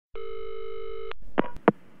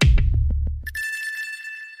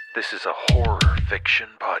This is a horror fiction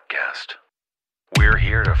podcast. We're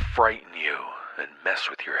here to frighten you and mess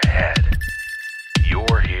with your head.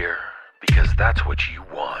 You're here because that's what you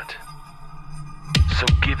want. So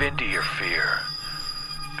give in to your fear,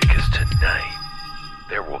 because tonight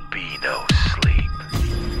there will be no sleep.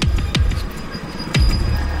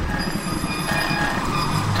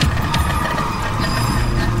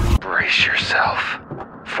 Brace yourself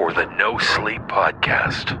for the No Sleep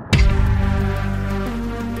podcast.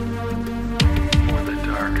 For the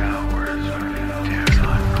dark hours when you dare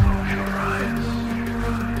not close your eyes.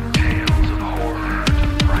 Tales of horror to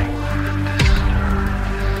frighten and disturb.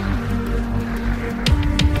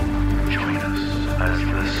 Join us as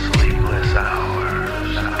the sleepless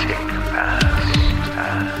hours tick past.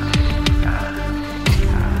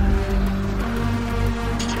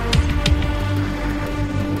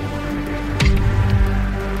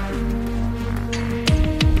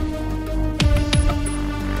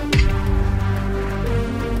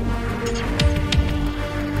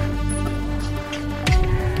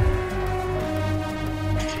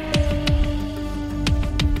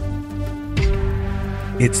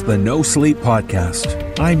 It's the No Sleep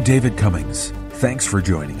Podcast. I'm David Cummings. Thanks for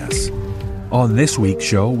joining us. On this week's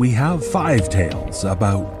show, we have 5 tales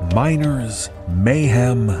about miners,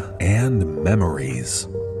 mayhem, and memories.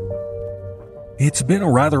 It's been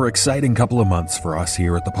a rather exciting couple of months for us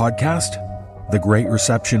here at the podcast. The great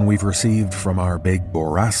reception we've received from our big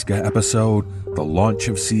Borrasca episode, the launch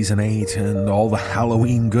of Season 8, and all the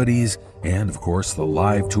Halloween goodies, and of course the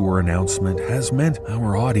live tour announcement has meant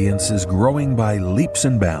our audience is growing by leaps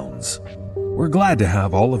and bounds. We're glad to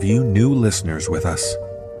have all of you new listeners with us.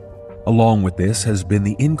 Along with this has been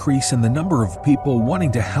the increase in the number of people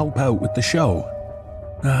wanting to help out with the show.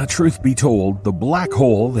 Truth be told, the black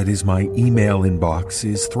hole that is my email inbox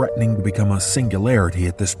is threatening to become a singularity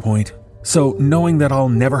at this point. So, knowing that I'll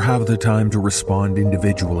never have the time to respond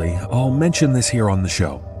individually, I'll mention this here on the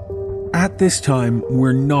show. At this time,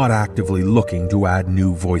 we're not actively looking to add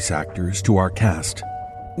new voice actors to our cast.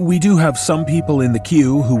 We do have some people in the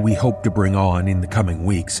queue who we hope to bring on in the coming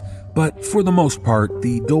weeks, but for the most part,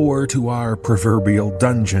 the door to our proverbial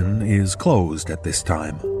dungeon is closed at this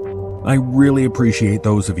time. I really appreciate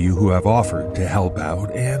those of you who have offered to help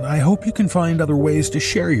out, and I hope you can find other ways to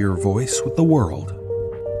share your voice with the world.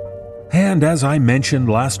 And as I mentioned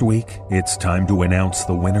last week, it's time to announce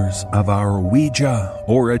the winners of our Ouija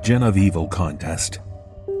Origin of Evil contest.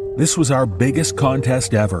 This was our biggest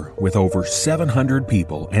contest ever, with over 700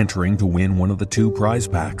 people entering to win one of the 2 prize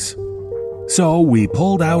packs. So we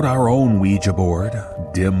pulled out our own Ouija board,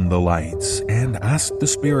 dimmed the lights, and asked the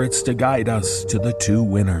spirits to guide us to the 2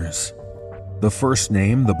 winners. The first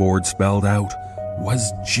name the board spelled out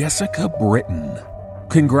was Jessica Britton.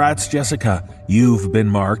 Congrats, Jessica. You've been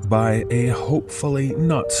marked by a hopefully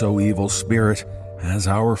not-so-evil spirit as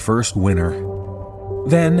our first winner.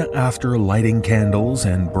 Then, after lighting candles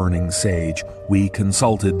and burning sage, we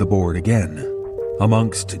consulted the board again.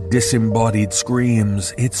 Amongst disembodied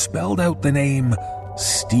screams, it spelled out the name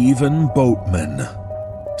Stephen Boatman.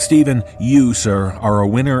 Stephen, you, sir, are a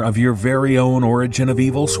winner of your very own Origin of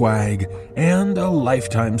Evil swag and a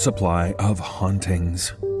lifetime supply of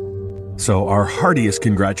hauntings. So our heartiest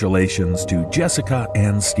congratulations to Jessica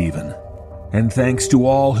and Stephen. And thanks to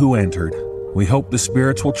all who entered. We hope the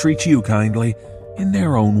spirits will treat you kindly in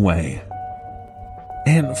their own way.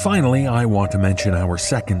 And finally, I want to mention our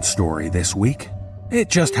second story this week. It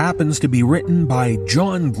just happens to be written by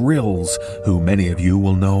John Grills, who many of you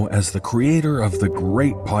will know as the creator of the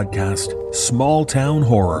great podcast Small Town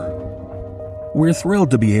Horror. We're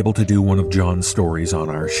thrilled to be able to do one of John's stories on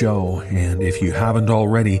our show, and if you haven't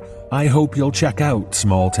already, I hope you'll check out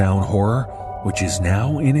Small Town Horror, which is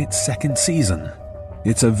now in its 2nd season.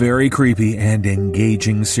 It's a very creepy and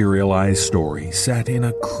engaging serialized story set in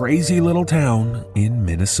a crazy little town in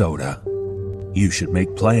Minnesota. You should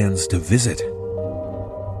make plans to visit.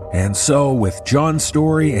 And so, with John's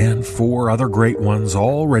story and 4 other great ones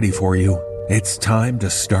all ready for you, it's time to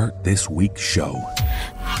start this week's show.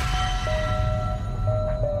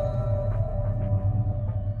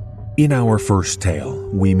 In our first tale,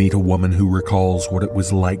 we meet a woman who recalls what it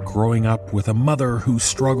was like growing up with a mother who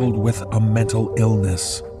struggled with a mental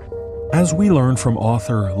illness. As we learn from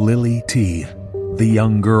author Lily T., the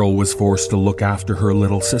young girl was forced to look after her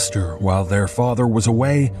little sister while their father was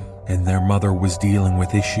away and their mother was dealing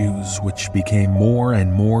with issues which became more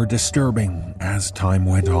and more disturbing as time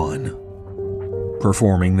went on.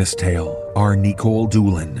 Performing this tale are Nicole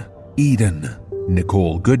Doolin, Eden,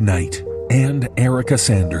 Nicole Goodnight, and Erica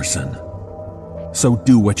Sanderson. So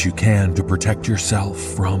do what you can to protect yourself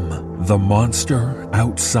from the monster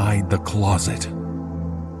outside the closet.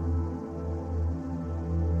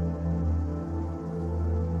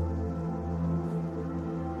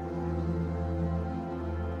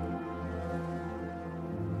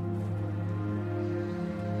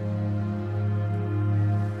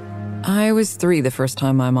 I was 3 the first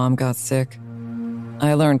time my mom got sick.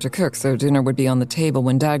 I learned to cook so dinner would be on the table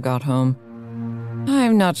when Dad got home.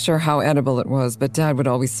 I'm not sure how edible it was, but Dad would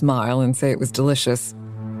always smile and say it was delicious.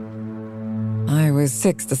 I was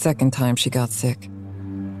 6 the second time she got sick.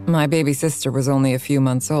 My baby sister was only a few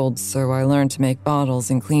months old, so I learned to make bottles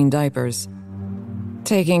and clean diapers.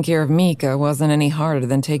 Taking care of Mika wasn't any harder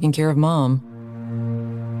than taking care of Mom.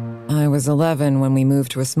 I was 11 when we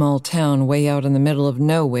moved to a small town way out in the middle of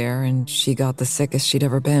nowhere, and she got the sickest she'd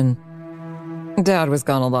ever been. Dad was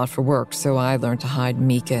gone a lot for work, so I learned to hide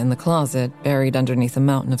Mika in the closet, buried underneath a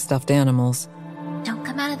mountain of stuffed animals. Don't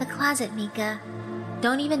come out of the closet, Mika.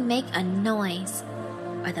 Don't even make a noise,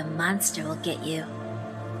 or the monster will get you.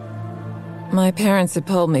 My parents had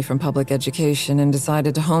pulled me from public education and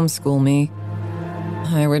decided to homeschool me.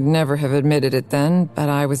 I would never have admitted it then, but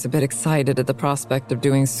I was a bit excited at the prospect of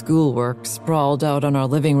doing schoolwork sprawled out on our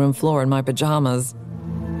living room floor in my pajamas.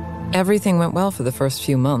 Everything went well for the first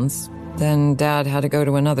few months. Then Dad had to go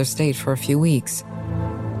to another state for a few weeks.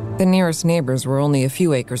 The nearest neighbors were only a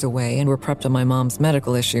few acres away and were prepped on my mom's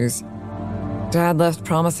medical issues. Dad left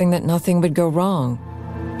promising that nothing would go wrong.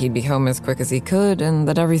 He'd be home as quick as he could and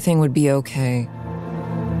that everything would be okay.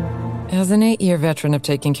 As an 8-year veteran of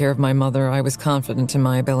taking care of my mother, I was confident in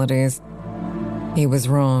my abilities. He was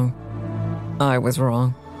wrong. I was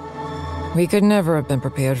wrong. We could never have been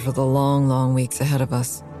prepared for the long, long weeks ahead of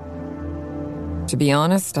us. To be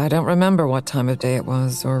honest, I don't remember what time of day it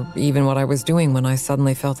was, or even what I was doing when I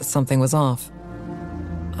suddenly felt that something was off.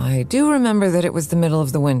 I do remember that it was the middle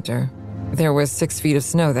of the winter. There was 6 feet of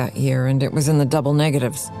snow that year, and it was in the double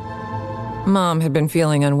negatives. Mom had been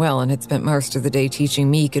feeling unwell and had spent most of the day teaching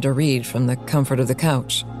Mika to read from the comfort of the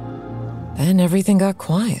couch. Then everything got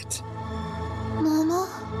quiet.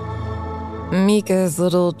 Mama? Mika's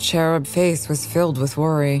little cherub face was filled with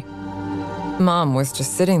worry. Mom was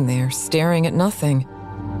just sitting there, staring at nothing,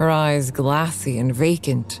 her eyes glassy and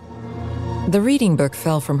vacant. The reading book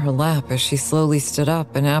fell from her lap as she slowly stood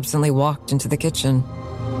up and absently walked into the kitchen.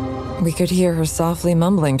 We could hear her softly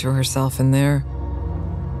mumbling to herself in there.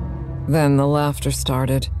 Then the laughter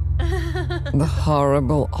started. The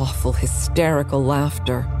horrible, awful, hysterical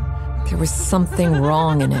laughter. There was something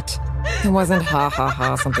wrong in it. It wasn't ha ha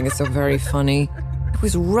ha, something is so very funny. It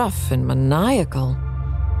was rough and maniacal.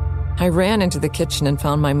 I ran into the kitchen and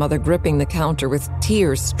found my mother gripping the counter with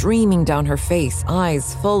tears streaming down her face,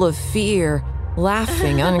 eyes full of fear,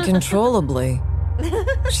 laughing uncontrollably.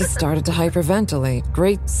 She started to hyperventilate,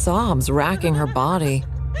 great sobs racking her body,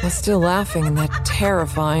 while still laughing in that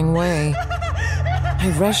terrifying way.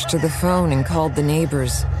 I rushed to the phone and called the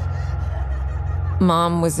neighbors.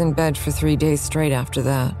 Mom was in bed for 3 days straight after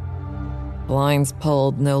that. Blinds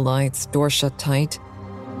pulled, no lights, door shut tight.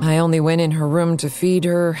 I only went in her room to feed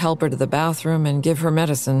her, help her to the bathroom, and give her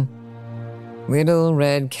medicine. Little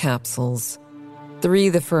red capsules. 3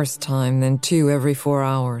 the first time, then 2 every 4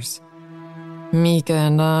 hours. Mika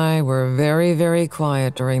and I were very, very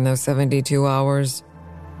quiet during those 72 hours.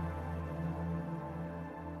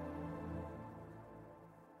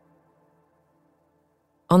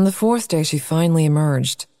 On the 4th day, she finally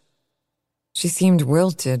emerged. She seemed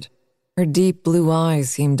wilted. Her deep blue eyes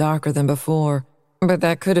seemed darker than before, but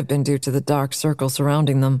that could have been due to the dark circle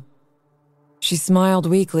surrounding them. She smiled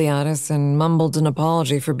weakly at us and mumbled an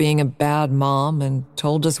apology for being a bad mom and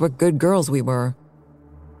told us what good girls we were.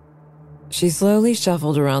 She slowly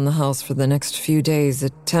shuffled around the house for the next few days,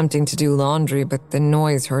 attempting to do laundry, but the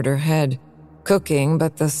noise hurt her head. Cooking,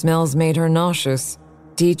 but the smells made her nauseous.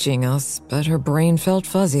 Teaching us, but her brain felt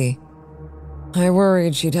fuzzy. I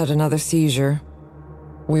worried she'd had another seizure.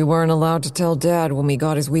 We weren't allowed to tell Dad when we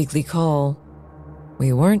got his weekly call.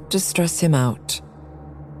 We weren't to stress him out.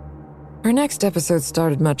 Her next episode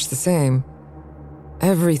started much the same.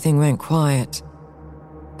 Everything went quiet.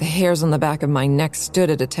 The hairs on the back of my neck stood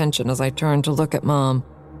at attention as I turned to look at Mom.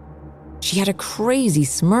 She had a crazy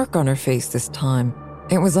smirk on her face this time.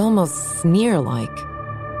 It was almost sneer-like.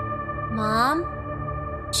 Mom?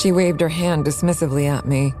 She waved her hand dismissively at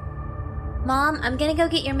me. Mom, I'm gonna go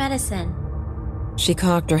get your medicine. She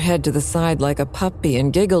cocked her head to the side like a puppy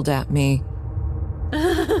and giggled at me.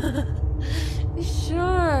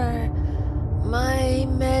 Sure. My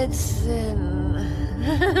medicine.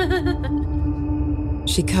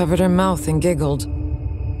 She covered her mouth and giggled.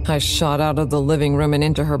 I shot out of the living room and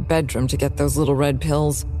into her bedroom to get those little red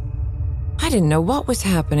pills. I didn't know what was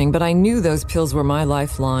happening, but I knew those pills were my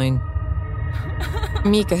lifeline.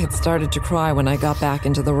 Mika had started to cry when I got back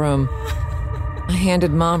into the room. I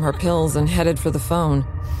handed Mom her pills and headed for the phone.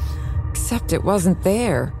 Except it wasn't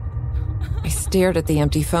there. I stared at the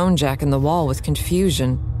empty phone jack in the wall with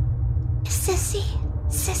confusion. Sissy,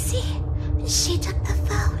 Sissy, she took the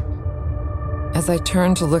phone. As I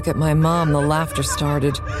turned to look at my mom, the laughter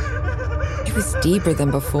started. It was deeper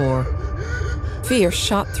than before. Fear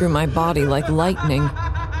shot through my body like lightning.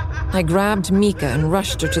 I grabbed Mika and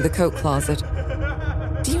rushed her to the coat closet.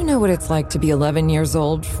 Do you know what it's like to be 11 years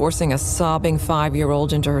old, forcing a sobbing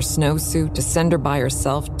 5-year-old into her snowsuit to send her by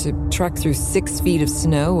herself to trek through 6 feet of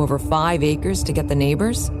snow over 5 acres to get the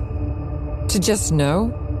neighbors? To just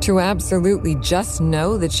know, to absolutely just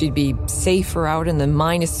know that she'd be safer out in the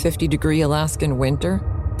minus 50-degree Alaskan winter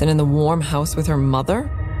than in the warm house with her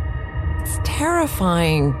mother? It's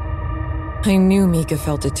terrifying. I knew Mika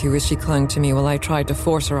felt it too as she clung to me while I tried to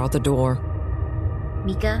force her out the door.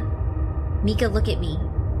 Mika, look at me.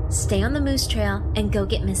 Stay on the moose trail and go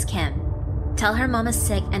get Miss Kim. Tell her Mama's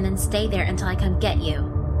sick and then stay there until I come get you.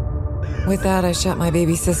 With that, I shut my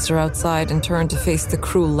baby sister outside and turned to face the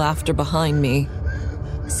cruel laughter behind me.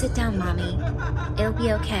 Sit down, Mommy. It'll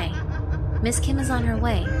be okay. Miss Kim is on her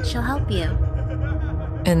way. She'll help you.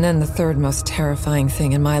 And then the third most terrifying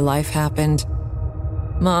thing in my life happened.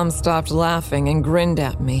 Mom stopped laughing and grinned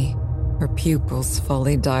at me. Her pupils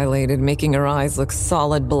fully dilated, making her eyes look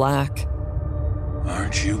solid black.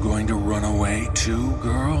 Aren't you going to run away too,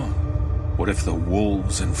 girl? What if the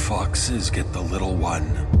wolves and foxes get the little one?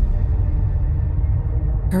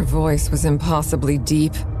 Her voice was impossibly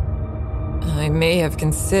deep. I may have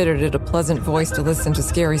considered it a pleasant voice to listen to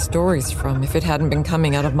scary stories from if it hadn't been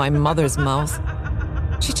coming out of my mother's mouth.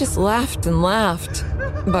 She just laughed and laughed.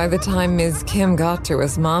 By the time Ms. Kim got to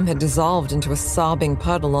us, Mom had dissolved into a sobbing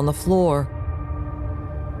puddle on the floor.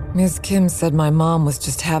 Ms. Kim said my mom was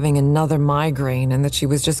just having another migraine and that she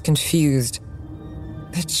was just confused.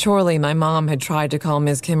 That surely my mom had tried to call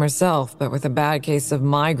Ms. Kim herself, but with a bad case of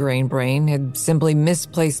migraine brain, had simply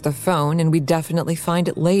misplaced the phone and we'd definitely find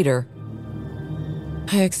it later.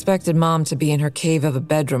 I expected Mom to be in her cave of a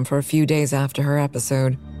bedroom for a few days after her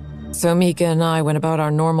episode, so Mika and I went about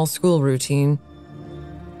our normal school routine.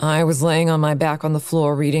 I was laying on my back on the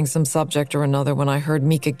floor reading some subject or another when I heard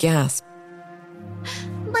Mika gasp.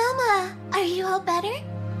 Mama, are you all better?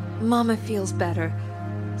 Mama feels better.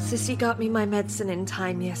 Sissy got me my medicine in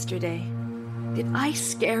time yesterday. Did I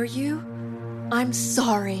scare you? I'm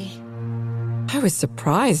sorry. I was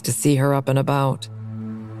surprised to see her up and about.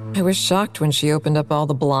 I was shocked when she opened up all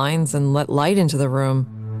the blinds and let light into the room.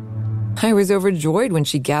 I was overjoyed when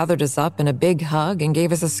she gathered us up in a big hug and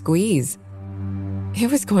gave us a squeeze. It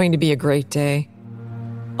was going to be a great day.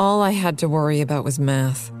 All I had to worry about was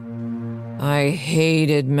math. I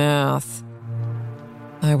hated math.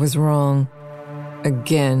 I was wrong.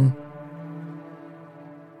 Again.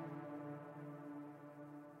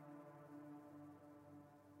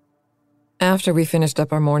 After we finished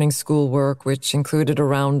up our morning schoolwork, which included a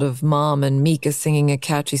round of Mom and Mika singing a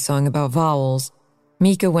catchy song about vowels,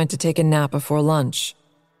 Mika went to take a nap before lunch.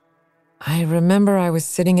 I remember I was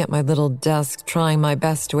sitting at my little desk trying my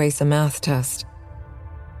best to ace a math test.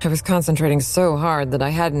 I was concentrating so hard that I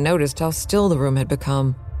hadn't noticed how still the room had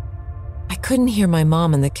become. I couldn't hear my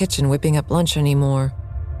mom in the kitchen whipping up lunch anymore.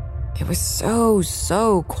 It was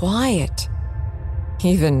so quiet.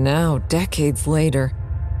 Even now, decades later,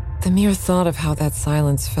 the mere thought of how that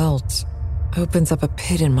silence felt opens up a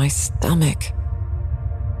pit in my stomach.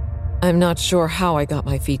 I'm not sure how I got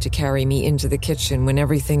my feet to carry me into the kitchen when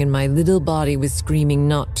everything in my little body was screaming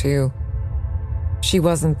not to. She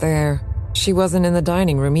wasn't there. She wasn't in the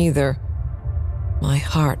dining room either. My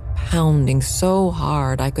heart pounding so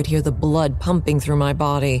hard I could hear the blood pumping through my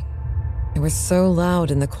body. It was so loud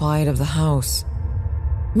in the quiet of the house.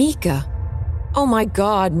 Mika! Oh my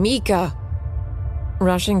God, Mika!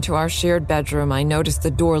 Rushing to our shared bedroom, I noticed the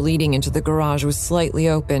door leading into the garage was slightly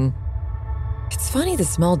open. It's funny the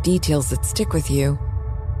small details that stick with you.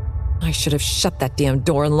 I should have shut that damn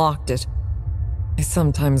door and locked it. I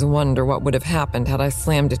sometimes wonder what would have happened had I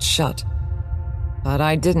slammed it shut. But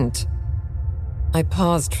I didn't. I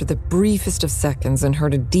paused for the briefest of seconds and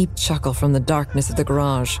heard a deep chuckle from the darkness of the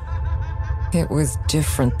garage. It was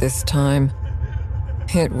different this time.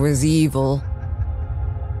 It was evil.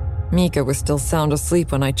 Mika was still sound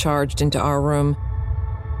asleep when I charged into our room.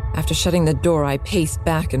 After shutting the door, I paced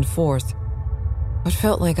back and forth. What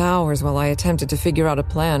felt like hours while I attempted to figure out a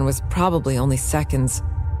plan was probably only seconds.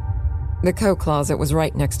 The coat closet was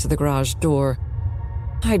right next to the garage door.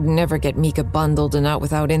 I'd never get Mika bundled and out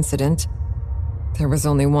without incident. There was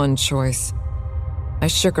only one choice. I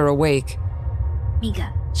shook her awake.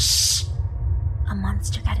 Mika, shh! A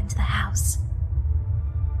monster got into the house.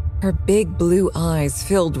 Her big blue eyes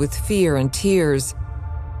filled with fear and tears.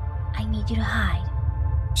 I need you to hide.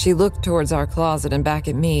 She looked towards our closet and back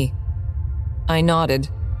at me. I nodded.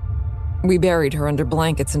 We buried her under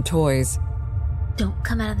blankets and toys. Don't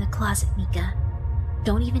come out of the closet, Mika.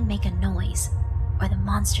 Don't even make a noise, or the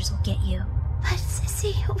monsters will get you. But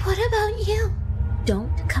Sissy, what about you?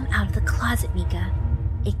 Don't come out of the closet, Mika.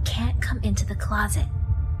 It can't come into the closet.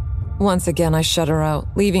 Once again, I shut her out,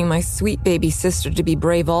 leaving my sweet baby sister to be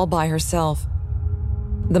brave all by herself.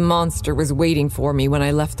 The monster was waiting for me when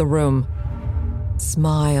I left the room.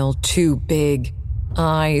 Smile too big,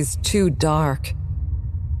 eyes too dark.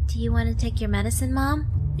 Do you want to take your medicine, Mom?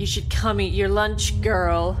 You should come eat your lunch,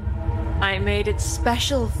 girl. I made it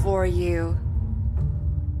special for you.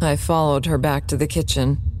 I followed her back to the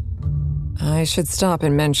kitchen. I should stop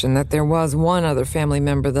and mention that there was one other family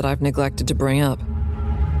member that I've neglected to bring up.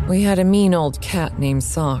 We had a mean old cat named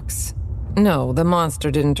Socks. No, the monster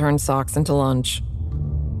didn't turn Socks into lunch.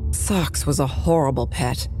 Socks was a horrible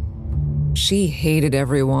pet. She hated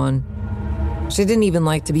everyone. She didn't even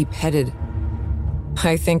like to be petted.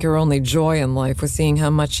 I think her only joy in life was seeing how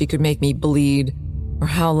much she could make me bleed, or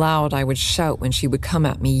how loud I would shout when she would come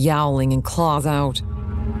at me yowling and claws out.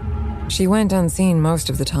 She went unseen most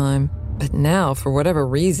of the time, but now, for whatever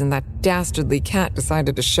reason, that dastardly cat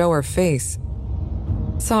decided to show her face.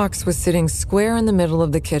 Socks was sitting square in the middle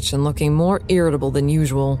of the kitchen, looking more irritable than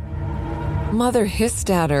usual. Mother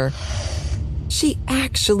hissed at her. She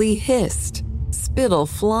actually hissed, spittle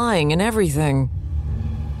flying and everything.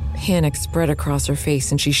 Panic spread across her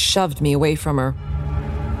face and she shoved me away from her.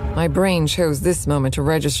 My brain chose this moment to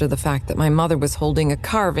register the fact that my mother was holding a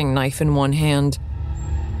carving knife in one hand.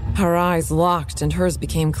 Her eyes locked and hers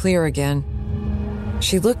became clear again.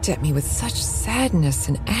 She looked at me with such sadness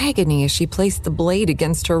and agony as she placed the blade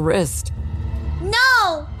against her wrist.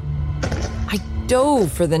 No! I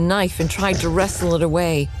dove for the knife and tried to wrestle it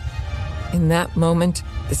away. In that moment,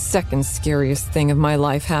 the second scariest thing of my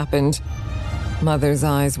life happened. Mother's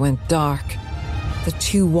eyes went dark. The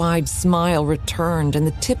too wide smile returned and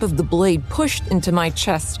the tip of the blade pushed into my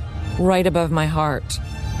chest, right above my heart.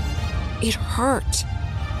 It hurt.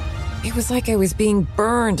 It was like I was being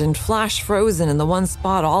burned and flash frozen in the one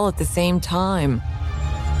spot all at the same time.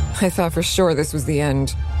 I thought for sure this was the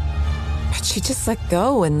end. But she just let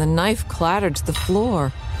go and the knife clattered to the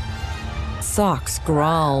floor. Socks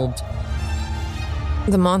growled.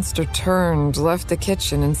 The monster turned, left the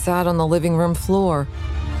kitchen, and sat on the living room floor.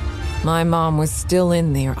 My mom was still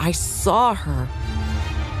in there. I saw her.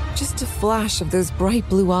 Just a flash of those bright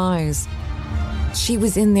blue eyes. She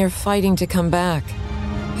was in there fighting to come back.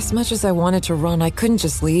 As much as I wanted to run, I couldn't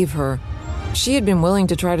just leave her. She had been willing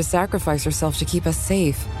to try to sacrifice herself to keep us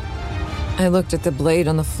safe. I looked at the blade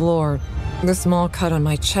on the floor, the small cut on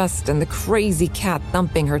my chest, and the crazy cat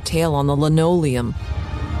thumping her tail on the linoleum.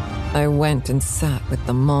 I went and sat with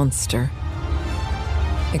the monster.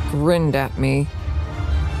 It grinned at me.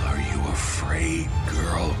 Are you afraid,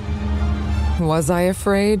 girl? Was I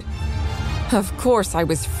afraid? Of course I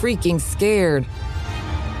was freaking scared.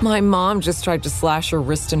 My mom just tried to slash her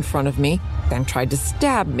wrist in front of me, then tried to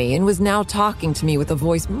stab me, and was now talking to me with a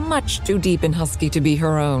voice much too deep and husky to be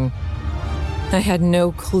her own. I had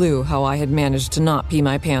no clue how I had managed to not pee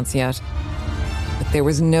my pants yet. But there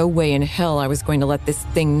was no way in hell I was going to let this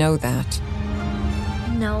thing know that.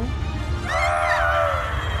 No.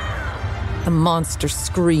 The monster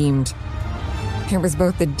screamed. There was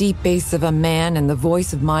both the deep bass of a man and the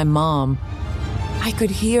voice of my mom. I could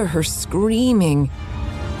hear her screaming.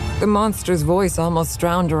 The monster's voice almost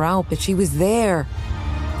drowned her out, but she was there.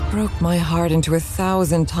 It broke my heart into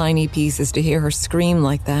 1,000 tiny pieces to hear her scream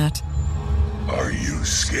like that. Are you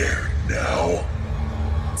scared now?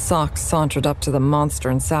 Socks sauntered up to the monster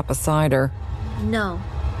and sat beside her. No.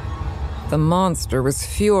 The monster was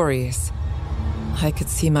furious. I could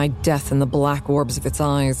see my death in the black orbs of its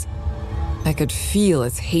eyes. I could feel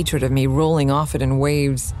its hatred of me rolling off it in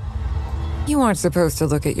waves. You aren't supposed to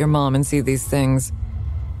look at your mom and see these things.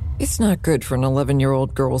 It's not good for an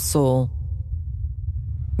 11-year-old girl's soul.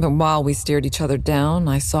 But while we stared each other down,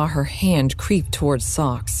 I saw her hand creep towards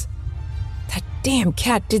Socks. That damn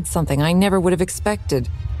cat did something I never would have expected.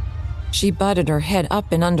 She butted her head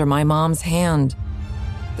up and under my mom's hand.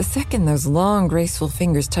 The second those long, graceful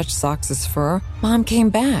fingers touched Socks' fur, Mom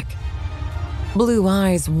came back. Blue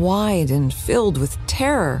eyes wide and filled with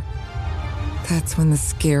terror. That's when the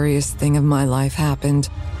scariest thing of my life happened.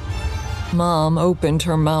 Mom opened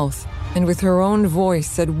her mouth and with her own voice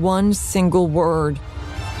said one single word.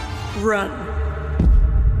 Run.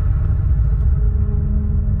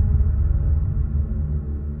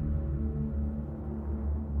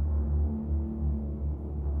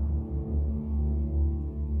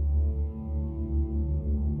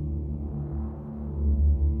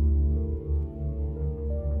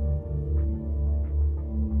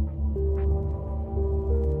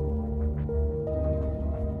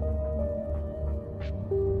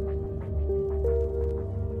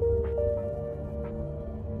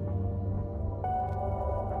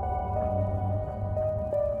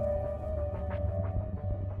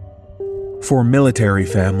 For military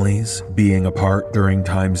families, being apart during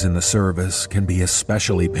times in the service can be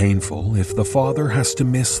especially painful if the father has to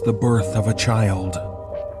miss the birth of a child.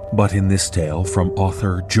 But in this tale from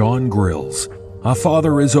author John Grills, a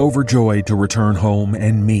father is overjoyed to return home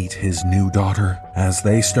and meet his new daughter as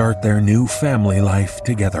they start their new family life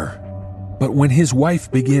together. But when his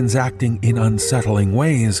wife begins acting in unsettling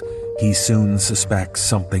ways, he soon suspects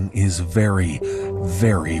something is very,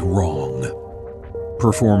 very wrong.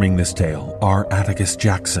 Performing this tale are Atticus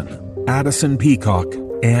Jackson, Addison Peacock,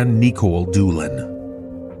 and Nicole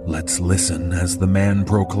Doolin. Let's listen as the man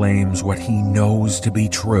proclaims what he knows to be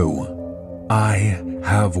true. I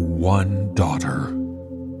have one daughter.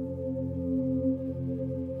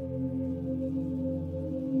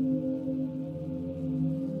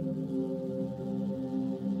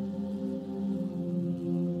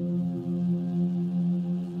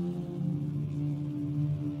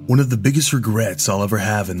 One of the biggest regrets I'll ever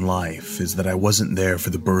have in life is that I wasn't there for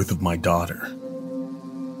the birth of my daughter.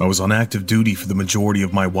 I was on active duty for the majority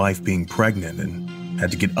of my wife being pregnant and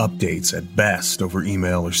had to get updates at best over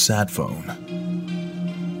email or sat phone.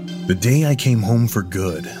 The day I came home for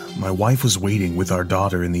good, my wife was waiting with our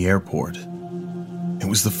daughter in the airport. It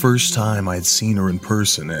was the first time I had seen her in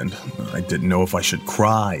person, and I didn't know if I should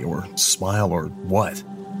cry or smile or what.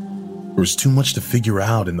 There was too much to figure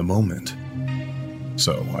out in the moment.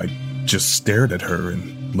 So I just stared at her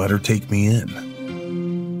and let her take me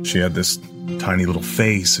in. She had this tiny little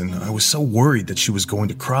face, and I was so worried that she was going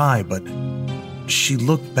to cry, but she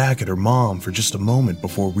looked back at her mom for just a moment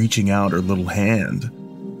before reaching out her little hand,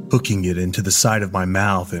 hooking it into the side of my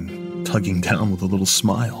mouth and tugging down with a little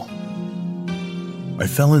smile. I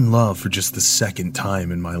fell in love for just the second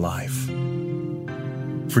time in my life.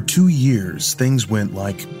 For 2 years, things went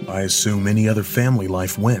like I assume any other family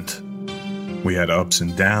life went. We had ups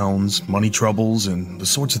and downs, money troubles, and the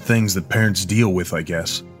sorts of things that parents deal with, I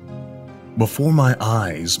guess. Before my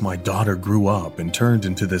eyes, my daughter grew up and turned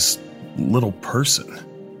into this little person.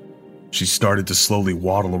 She started to slowly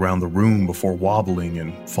waddle around the room before wobbling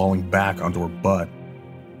and falling back onto her butt.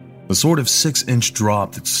 The sort of 6-inch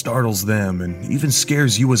drop that startles them and even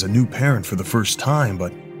scares you as a new parent for the first time,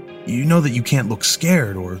 but you know that you can't look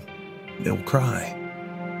scared or they'll cry.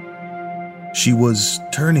 She was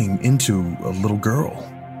turning into a little girl,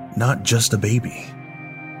 not just a baby.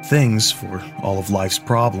 Things, for all of life's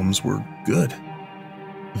problems, were good.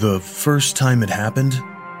 The first time it happened,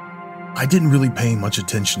 I didn't really pay much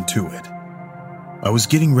attention to it. I was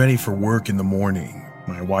getting ready for work in the morning.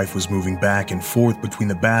 My wife was moving back and forth between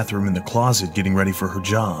the bathroom and the closet getting ready for her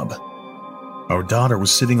job. Our daughter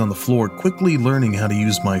was sitting on the floor quickly learning how to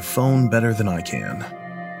use my phone better than I can.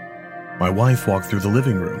 My wife walked through the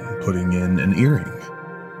living room, putting in an earring.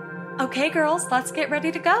 Okay, girls, let's get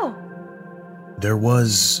ready to go. There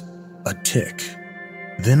was a tick,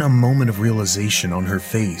 then a moment of realization on her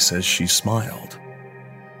face as she smiled.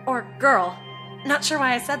 Or girl. Not sure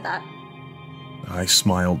why I said that. I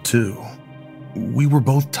smiled too. We were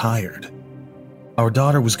both tired. Our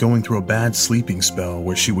daughter was going through a bad sleeping spell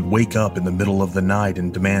where she would wake up in the middle of the night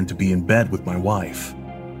and demand to be in bed with my wife.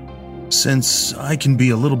 Since I can be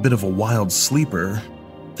a little bit of a wild sleeper,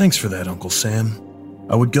 thanks for that, Uncle Sam,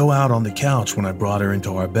 I would go out on the couch when I brought her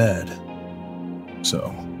into our bed.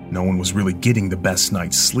 So, no one was really getting the best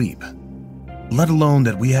night's sleep. Let alone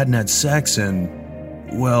that we hadn't had sex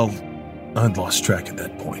and, well, I'd lost track at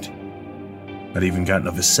that point. I'd even gotten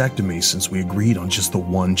a vasectomy since we agreed on just the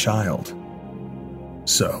one child.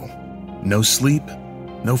 So, no sleep,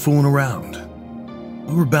 no fooling around.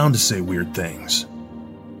 We were bound to say weird things.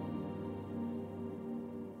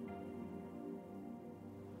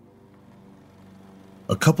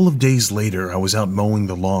 A couple of days later, I was out mowing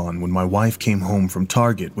the lawn when my wife came home from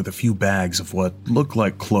Target with a few bags of what looked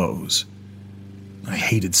like clothes. I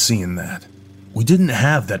hated seeing that. We didn't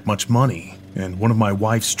have that much money, and one of my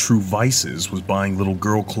wife's true vices was buying little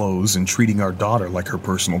girl clothes and treating our daughter like her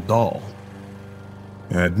personal doll.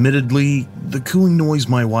 Admittedly, the cooing noise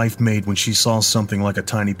my wife made when she saw something like a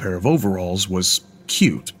tiny pair of overalls was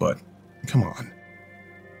cute, but come on.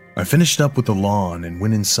 I finished up with the lawn and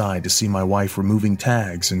went inside to see my wife removing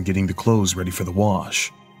tags and getting the clothes ready for the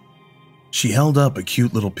wash. She held up a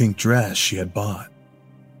cute little pink dress she had bought.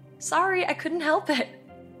 Sorry, I couldn't help it.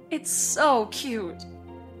 It's so cute.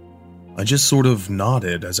 I just sort of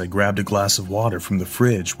nodded as I grabbed a glass of water from the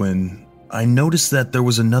fridge when I noticed that there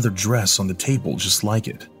was another dress on the table just like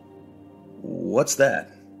it. What's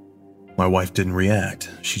that? My wife didn't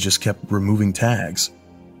react. She just kept removing tags.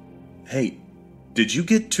 Hey, did you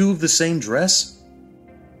get 2 of the same dress?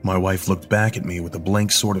 My wife looked back at me with a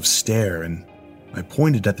blank sort of stare, and I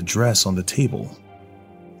pointed at the dress on the table.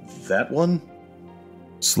 that one?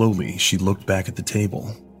 Slowly, she looked back at the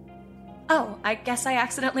table. Oh, I guess I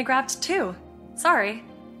accidentally grabbed 2. Sorry.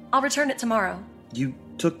 I'll return it tomorrow. You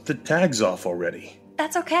took the tags off already.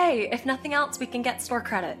 That's okay. If nothing else, we can get store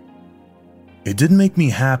credit. It didn't make me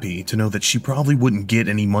happy to know that she probably wouldn't get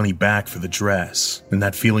any money back for the dress, and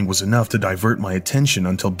that feeling was enough to divert my attention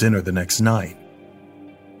until dinner the next night.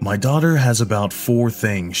 My daughter has about 4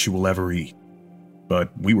 things she will ever eat,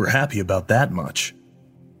 but we were happy about that much.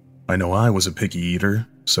 I know I was a picky eater,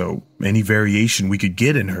 so any variation we could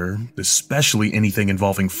get in her, especially anything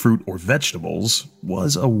involving fruit or vegetables,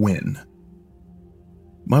 was a win.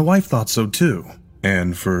 My wife thought so too.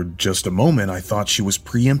 And for just a moment, I thought she was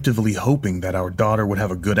preemptively hoping that our daughter would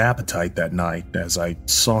have a good appetite that night, as I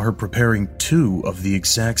saw her preparing 2 of the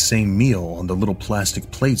exact same meal on the little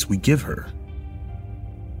plastic plates we give her.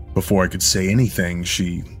 Before I could say anything,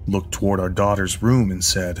 she looked toward our daughter's room and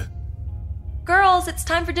said, Girls, it's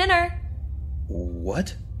time for dinner.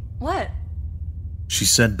 What? What? She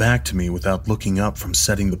said back to me without looking up from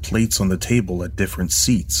setting the plates on the table at different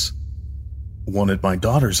seats. One at my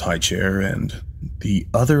daughter's high chair and the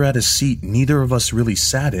other at a seat neither of us really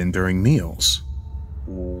sat in during meals.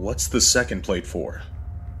 What's the second plate for?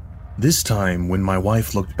 This time, when my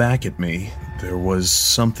wife looked back at me, there was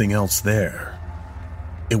something else there.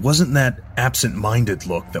 It wasn't that absent-minded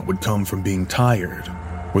look that would come from being tired,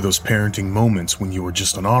 or those parenting moments when you were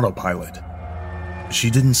just on autopilot. She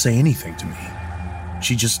didn't say anything to me.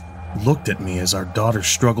 She just looked at me as our daughter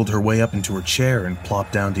struggled her way up into her chair and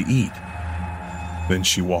plopped down to eat. Then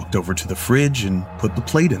she walked over to the fridge and put the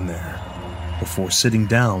plate in there, before sitting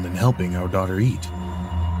down and helping our daughter eat.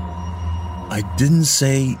 I didn't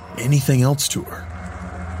say anything else to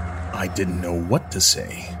her. I didn't know what to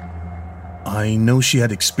say. I know she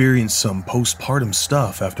had experienced some postpartum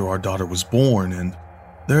stuff after our daughter was born, and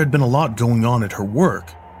there had been a lot going on at her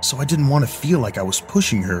work, so I didn't want to feel like I was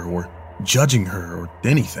pushing her or judging her or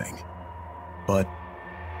anything. But,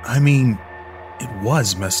 I mean, it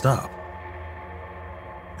was messed up.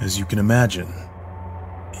 As you can imagine,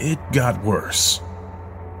 it got worse.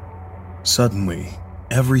 Suddenly,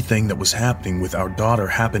 everything that was happening with our daughter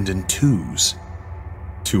happened in 2s.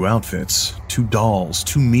 2 outfits, 2 dolls,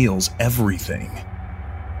 2 meals, everything.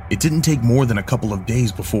 It didn't take more than a couple of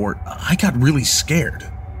days before I got really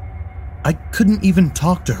scared. I couldn't even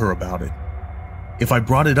talk to her about it. If I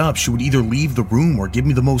brought it up, she would either leave the room or give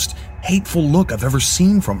me the most hateful look I've ever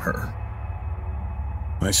seen from her.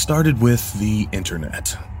 I started with the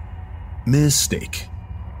internet. Mistake.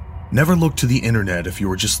 Never look to the internet if you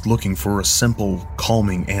were just looking for a simple,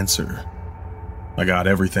 calming answer. I got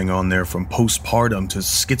everything on there from postpartum to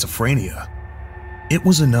schizophrenia. It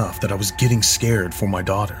was enough that I was getting scared for my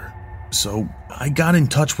daughter, so I got in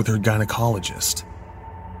touch with her gynecologist.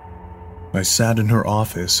 I sat in her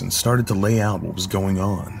office and started to lay out what was going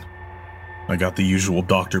on. I got the usual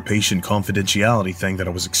doctor-patient confidentiality thing that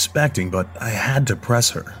I was expecting, but I had to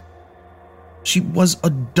press her. She was a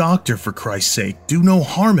doctor, for Christ's sake. Do no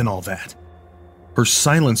harm in all that. Her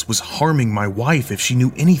silence was harming my wife if she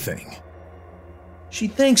knew anything. She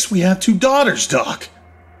thinks we have 2 daughters, Doc.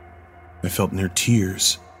 I felt near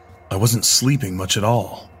tears. I wasn't sleeping much at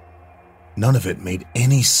all. None of it made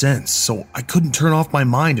any sense, so I couldn't turn off my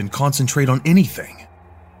mind and concentrate on anything.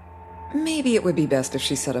 Maybe it would be best if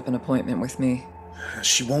she set up an appointment with me.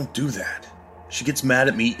 She won't do that. She gets mad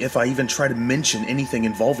at me if I even try to mention anything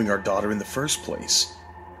involving our daughter in the first place.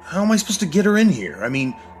 How am I supposed to get her in here? I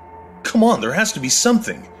mean, come on, there has to be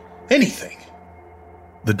something. Anything.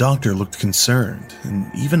 The doctor looked concerned and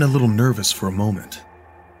even a little nervous for a moment.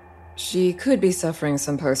 She could be suffering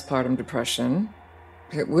some postpartum depression.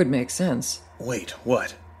 It would make sense. Wait,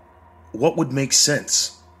 what? What would make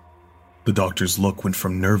sense? The doctor's look went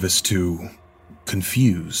from nervous to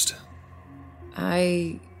confused.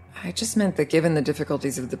 I just meant that given the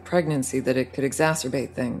difficulties of the pregnancy, that it could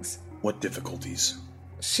exacerbate things. What difficulties?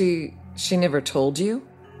 She never told you?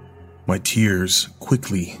 My tears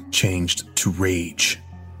quickly changed to rage.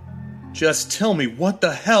 Just tell me what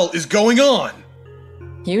the hell is going on!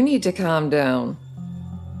 You need to calm down.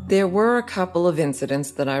 There were a couple of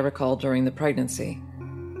incidents that I recall during the pregnancy,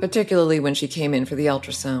 particularly when she came in for the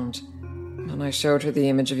ultrasound. When I showed her the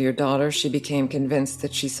image of your daughter, she became convinced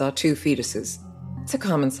that she saw 2 fetuses. It's a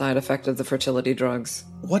common side effect of the fertility drugs.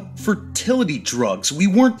 What fertility drugs? We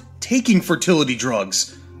weren't taking fertility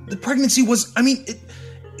drugs. The pregnancy was, it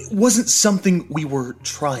wasn't something we were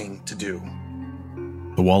trying to do.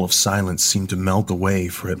 The wall of silence seemed to melt away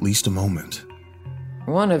for at least a moment.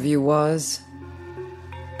 One of you was.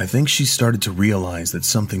 I think she started to realize that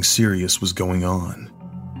something serious was going on.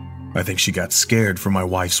 I think she got scared for my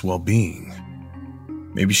wife's well-being.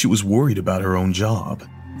 Maybe she was worried about her own job.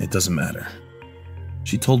 It doesn't matter.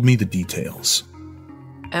 She told me the details.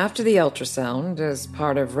 After the ultrasound, as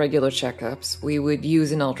part of regular checkups, we would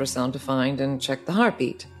use an ultrasound to find and check the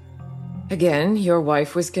heartbeat. Again, your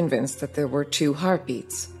wife was convinced that there were 2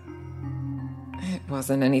 heartbeats. It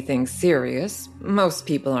wasn't anything serious. Most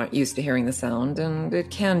people aren't used to hearing the sound, and it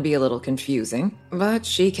can be a little confusing. But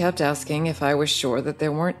she kept asking if I was sure that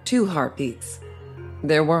there weren't 2 heartbeats.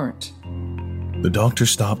 There weren't. The doctor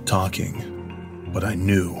stopped talking, but I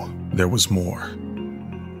knew there was more.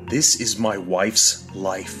 This is my wife's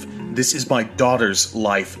life. This is my daughter's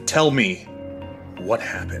life. Tell me, what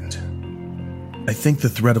happened? I think the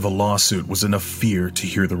threat of a lawsuit was enough fear to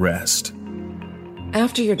hear the rest.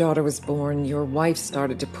 After your daughter was born, your wife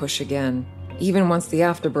started to push again. Even once the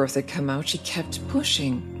afterbirth had come out, she kept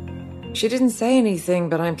pushing. She didn't say anything,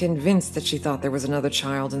 but I'm convinced that she thought there was another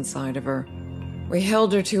child inside of her. We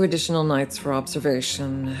held her 2 additional nights for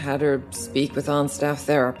observation, had her speak with on-staff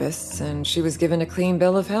therapists, and she was given a clean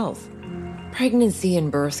bill of health. Pregnancy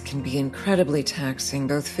and birth can be incredibly taxing,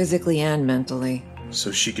 both physically and mentally.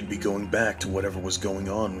 So she could be going back to whatever was going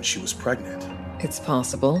on when she was pregnant. It's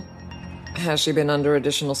possible. Has she been under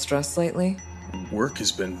additional stress lately? Work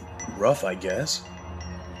has been rough, I guess.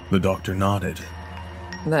 The doctor nodded.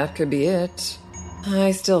 That could be it.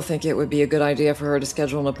 I still think it would be a good idea for her to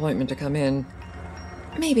schedule an appointment to come in.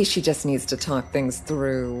 Maybe she just needs to talk things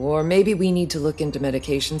through, or maybe we need to look into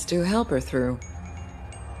medications to help her through.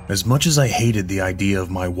 As much as I hated the idea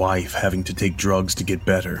of my wife having to take drugs to get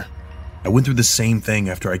better, I went through the same thing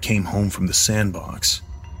after I came home from the sandbox.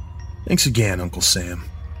 Thanks again, Uncle Sam.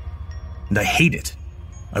 And I hate it.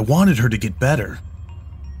 I wanted her to get better.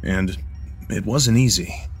 And it wasn't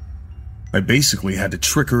easy. I basically had to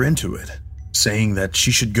trick her into it, saying that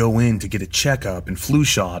she should go in to get a checkup and flu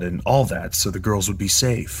shot and all that so the girls would be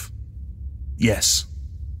safe. Yes,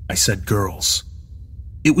 I said girls.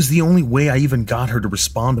 It was the only way I even got her to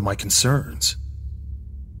respond to my concerns.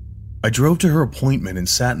 I drove to her appointment and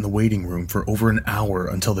sat in the waiting room for over an hour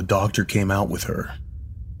until the doctor came out with her.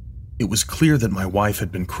 It was clear that my wife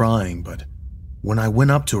had been crying, but when I went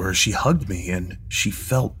up to her, she hugged me and she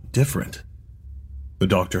felt different. The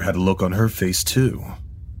doctor had a look on her face too.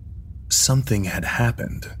 Something had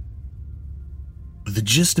happened. The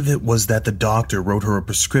gist of it was that the doctor wrote her a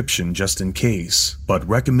prescription just in case, but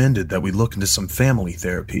recommended that we look into some family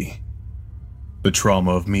therapy. The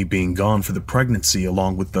trauma of me being gone for the pregnancy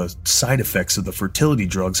along with the side effects of the fertility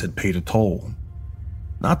drugs had paid a toll.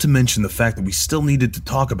 Not to mention the fact that we still needed to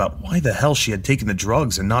talk about why the hell she had taken the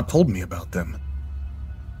drugs and not told me about them.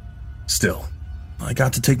 Still, I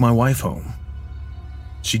got to take my wife home.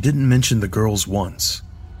 She didn't mention the girls once.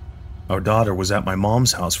 Our daughter was at my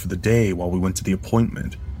mom's house for the day while we went to the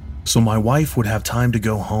appointment, so my wife would have time to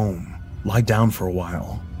go home, lie down for a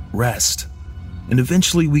while, rest, and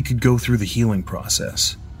eventually we could go through the healing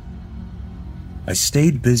process. I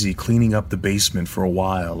stayed busy cleaning up the basement for a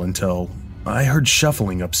while until I heard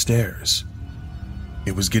shuffling upstairs.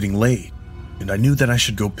 It was getting late, and I knew that I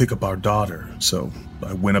should go pick up our daughter, so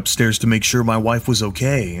I went upstairs to make sure my wife was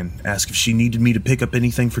okay and ask if she needed me to pick up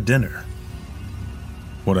anything for dinner.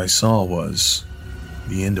 What I saw was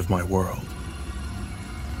the end of my world.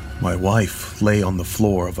 My wife lay on the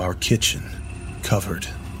floor of our kitchen, covered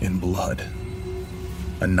in blood.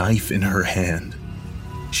 A knife in her hand.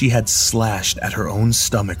 She had slashed at her own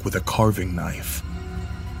stomach with a carving knife.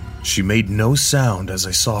 She made no sound as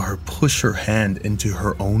I saw her push her hand into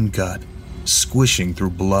her own gut, squishing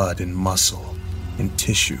through blood and muscle and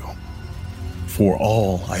tissue. For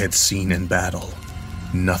all I had seen in battle,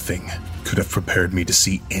 nothing could have prepared me to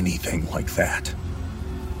see anything like that.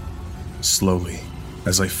 Slowly,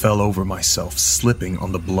 as I fell over myself, slipping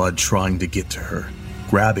on the blood trying to get to her,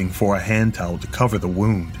 grabbing for a hand towel to cover the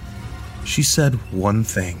wound, she said one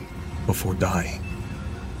thing before dying.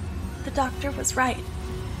 The doctor was right.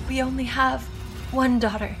 We only have one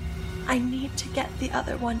daughter. I need to get the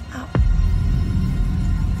other one out.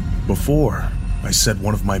 Before, I said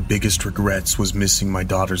one of my biggest regrets was missing my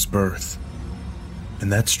daughter's birth.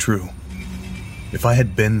 And that's true. If I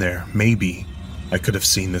had been there, maybe I could have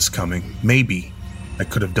seen this coming. Maybe I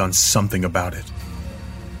could have done something about it.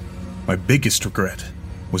 My biggest regret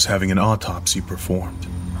was having an autopsy performed.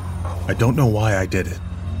 I don't know why I did it.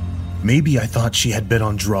 Maybe I thought she had been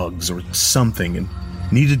on drugs or something and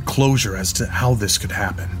needed closure as to how this could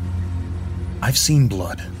happen. I've seen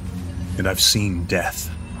blood, and I've seen death,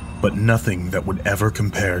 but nothing that would ever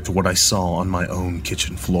compare to what I saw on my own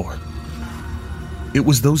kitchen floor. It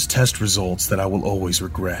was those test results that I will always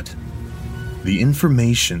regret. The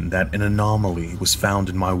information that an anomaly was found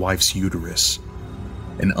in my wife's uterus,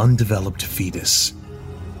 an undeveloped fetus,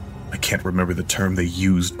 I can't remember the term they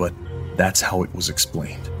used, but that's how it was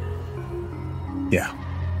explained. Yeah,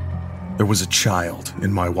 there was a child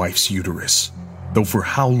in my wife's uterus, though for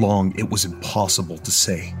how long it was impossible to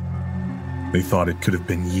say. They thought it could have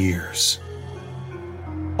been years.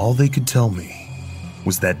 All they could tell me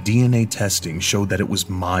was that DNA testing showed that it was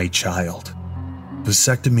my child,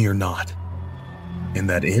 vasectomy or not, and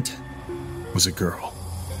that it was a girl.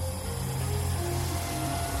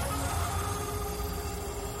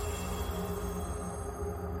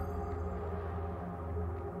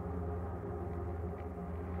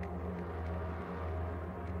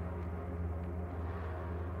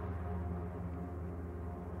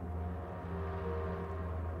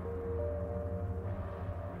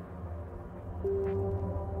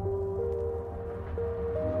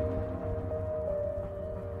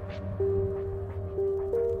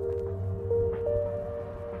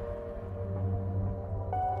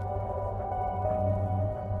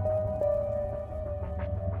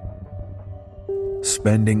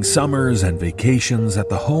 Spending summers and vacations at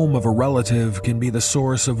the home of a relative can be the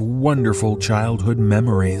source of wonderful childhood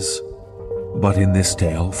memories. But in this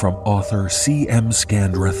tale from author C.M.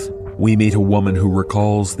 Scandreth, we meet a woman who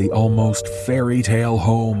recalls the almost fairy tale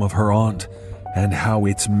home of her aunt and how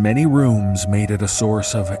its many rooms made it a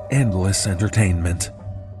source of endless entertainment.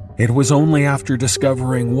 It was only after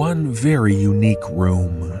discovering one very unique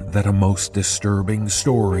room that a most disturbing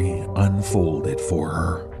story unfolded for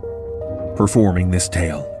her. Performing this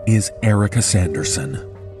tale is Erica Sanderson.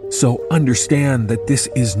 So understand that this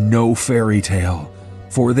is no fairy tale,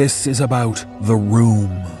 for this is about the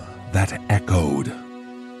room that echoed.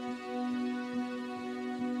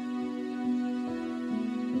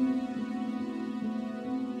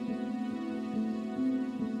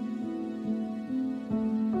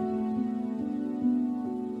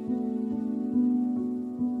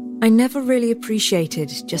 I never really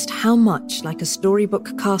appreciated just how much like a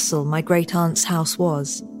storybook castle my great-aunt's house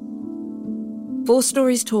was. 4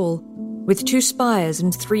 stories tall, with 2 spires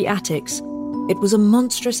and 3 attics, it was a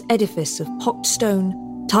monstrous edifice of pocked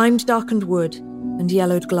stone, time-darkened wood, and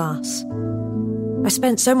yellowed glass. I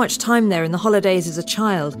spent so much time there in the holidays as a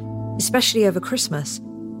child, especially over Christmas,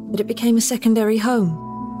 that it became a secondary home.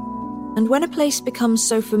 And when a place becomes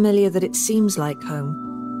so familiar that it seems like home,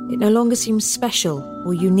 it no longer seems special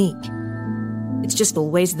or unique. It's just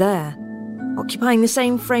always there, occupying the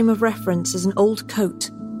same frame of reference as an old coat,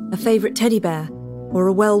 a favourite teddy bear, or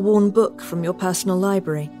a well-worn book from your personal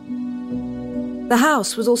library. The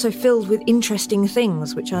house was also filled with interesting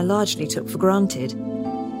things which I largely took for granted.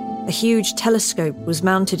 A huge telescope was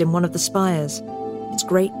mounted in one of the spires, its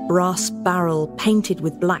great brass barrel painted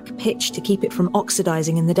with black pitch to keep it from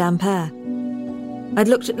oxidising in the damp air. I'd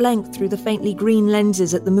looked at length through the faintly green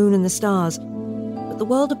lenses at the moon and the stars, but the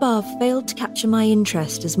world above failed to capture my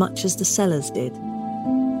interest as much as the cellars did.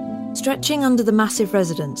 Stretching under the massive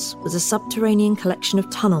residence was a subterranean collection of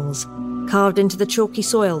tunnels, carved into the chalky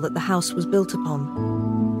soil that the house was built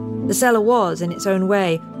upon. The cellar was, in its own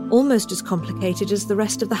way, almost as complicated as the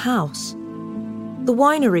rest of the house. The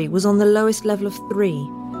winery was on the lowest level of 3,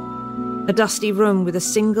 a dusty room with a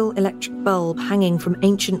single electric bulb hanging from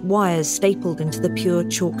ancient wires stapled into the pure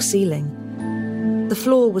chalk ceiling. The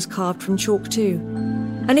floor was carved from chalk too,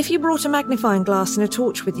 and if you brought a magnifying glass and a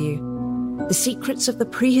torch with you, the secrets of the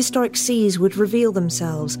prehistoric seas would reveal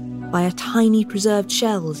themselves via tiny preserved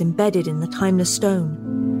shells embedded in the timeless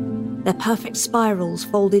stone. Their perfect spirals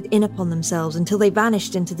folded in upon themselves until they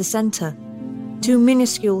vanished into the centre, too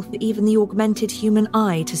minuscule for even the augmented human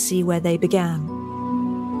eye to see where they began.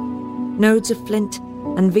 Nodes of flint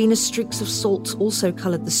and venous streaks of salt also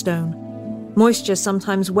coloured the stone, moisture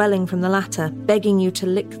sometimes welling from the latter, begging you to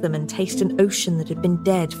lick them and taste an ocean that had been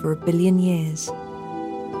dead for 1 billion years.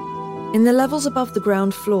 In the levels above the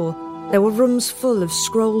ground floor, there were rooms full of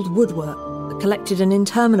scrolled woodwork that collected an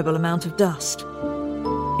interminable amount of dust.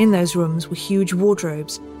 In those rooms were huge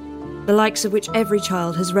wardrobes, the likes of which every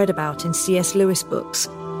child has read about in C.S. Lewis books,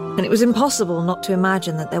 and it was impossible not to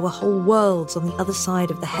imagine that there were whole worlds on the other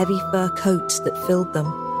side of the heavy fur coats that filled them.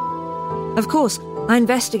 Of course, I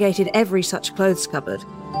investigated every such clothes cupboard,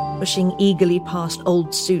 pushing eagerly past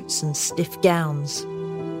old suits and stiff gowns.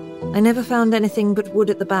 I never found anything but wood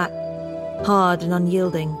at the back, hard and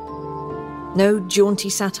unyielding. No jaunty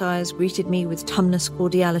satires greeted me with tumnus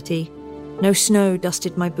cordiality. No snow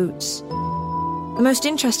dusted my boots. The most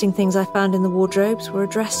interesting things I found in the wardrobes were a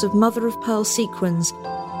dress of mother-of-pearl sequins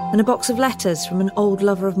and a box of letters from an old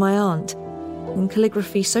lover of my aunt, in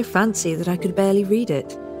calligraphy so fancy that I could barely read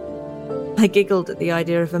it. I giggled at the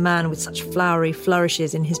idea of a man with such flowery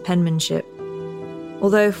flourishes in his penmanship,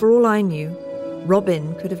 although for all I knew,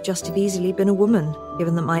 Robin could have just as easily been a woman,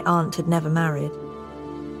 given that my aunt had never married.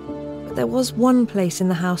 But there was one place in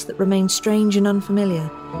the house that remained strange and unfamiliar,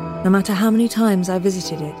 no matter how many times I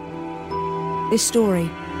visited it. This story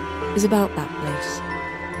is about that place.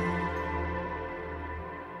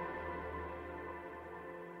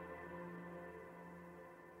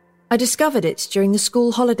 I discovered it during the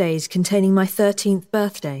school holidays containing my 13th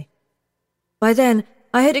birthday. By then,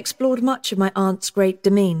 I had explored much of my aunt's great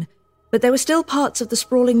demesne, but there were still parts of the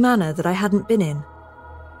sprawling manor that I hadn't been in.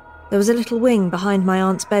 There was a little wing behind my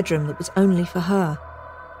aunt's bedroom that was only for her,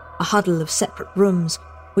 a huddle of separate rooms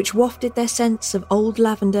which wafted their scents of old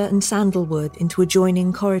lavender and sandalwood into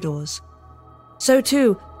adjoining corridors. So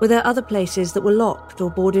too were there other places that were locked or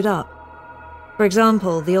boarded up. For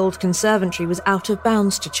example, the old conservatory was out of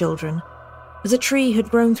bounds to children, as a tree had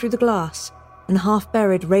grown through the glass and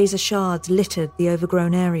half-buried razor shards littered the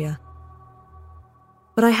overgrown area.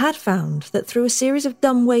 But I had found that through a series of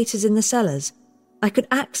dumb waiters in the cellars, I could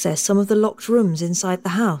access some of the locked rooms inside the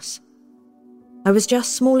house. I was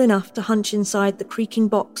just small enough to hunch inside the creaking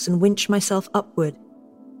box and winch myself upward,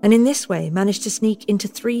 and in this way managed to sneak into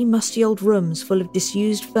 3 musty old rooms full of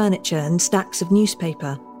disused furniture and stacks of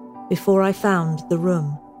newspaper before I found the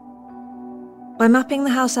room. By mapping the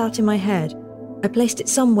house out in my head, I placed it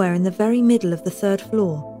somewhere in the very middle of the 3rd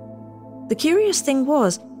floor. The curious thing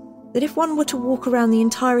was that if one were to walk around the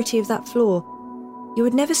entirety of that floor, you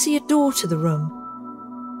would never see a door to the room.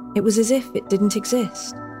 It was as if it didn't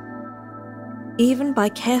exist. Even by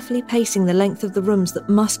carefully pacing the length of the rooms that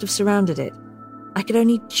must have surrounded it, I could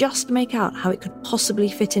only just make out how it could possibly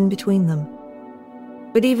fit in between them.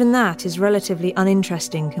 But even that is relatively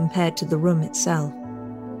uninteresting compared to the room itself.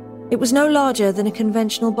 It was no larger than a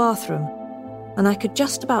conventional bathroom, and I could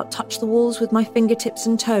just about touch the walls with my fingertips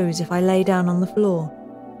and toes if I lay down on the floor.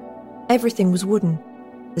 Everything was wooden: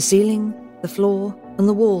 the ceiling, the floor, and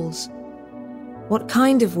the walls. What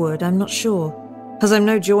kind of wood, I'm not sure, as I'm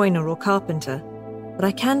no joiner or carpenter, but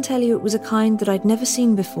I can tell you it was a kind that I'd never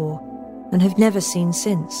seen before and have never seen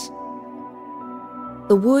since.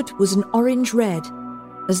 The wood was an orange-red,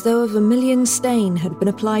 as though a vermilion stain had been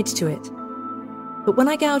applied to it. But when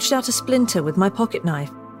I gouged out a splinter with my pocket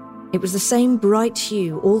knife, it was the same bright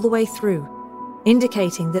hue all the way through,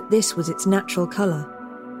 indicating that this was its natural colour.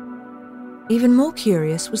 Even more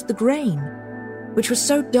curious was the grain, which was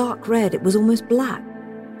so dark red it was almost black,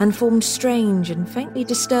 and formed strange and faintly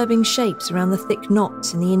disturbing shapes around the thick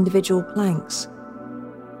knots in the individual planks.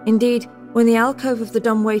 Indeed, when the alcove of the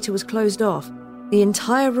dumbwaiter was closed off, the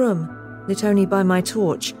entire room, lit only by my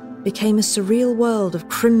torch, became a surreal world of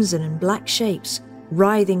crimson and black shapes,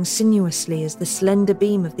 writhing sinuously as the slender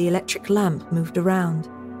beam of the electric lamp moved around.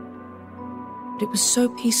 But it was so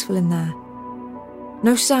peaceful in there.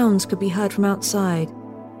 No sounds could be heard from outside,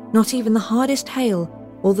 not even the hardest hail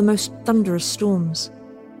or the most thunderous storms.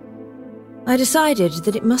 I decided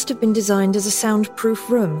that it must have been designed as a soundproof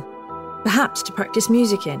room, perhaps to practice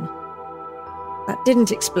music in. That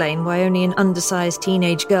didn't explain why only an undersized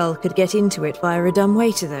teenage girl could get into it via a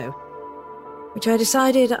dumbwaiter, though, which I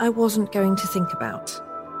decided I wasn't going to think about.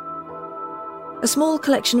 A small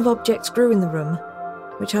collection of objects grew in the room,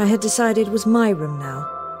 which I had decided was my room now.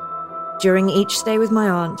 During each stay with my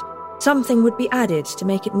aunt, something would be added to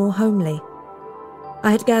make it more homely.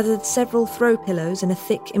 I had gathered several throw pillows and a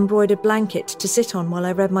thick embroidered blanket to sit on while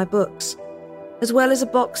I read my books, as well as a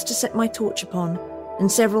box to set my torch upon,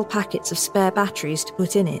 and several packets of spare batteries to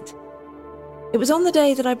put in it. It was on the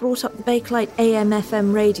day that I brought up the Bakelite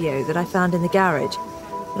AM/FM radio that I found in the garage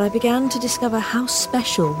that I began to discover how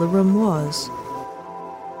special the room was.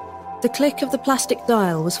 The click of the plastic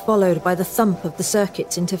dial was followed by the thump of the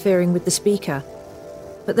circuits interfering with the speaker,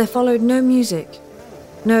 but there followed no music.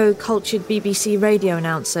 No cultured BBC radio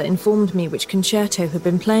announcer informed me which concerto had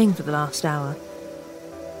been playing for the last hour.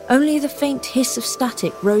 Only the faint hiss of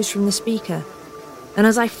static rose from the speaker, and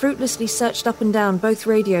as I fruitlessly searched up and down both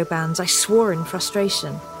radio bands, I swore in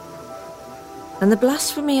frustration. And the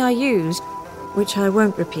blasphemy I used, which I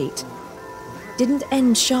won't repeat, didn't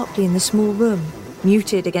end sharply in the small room,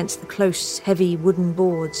 muted against the close, heavy wooden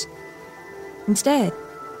boards. Instead,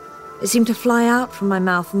 it seemed to fly out from my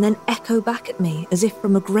mouth and then echo back at me as if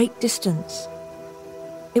from a great distance.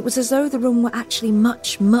 It was as though the room were actually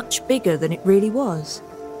much, much bigger than it really was.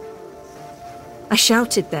 I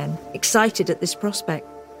shouted then, excited at this prospect.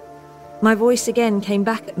 My voice again came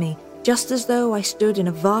back at me, just as though I stood in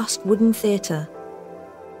a vast wooden theatre.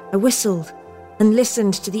 I whistled and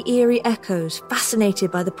listened to the eerie echoes,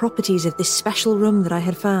 fascinated by the properties of this special room that I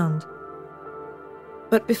had found.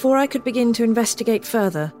 But before I could begin to investigate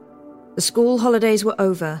further, the school holidays were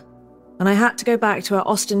over, and I had to go back to our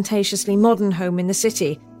ostentatiously modern home in the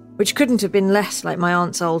city, which couldn't have been less like my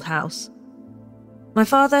aunt's old house. My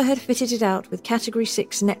father had fitted it out with Category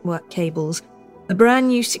 6 network cables, a brand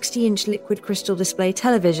new 60-inch liquid crystal display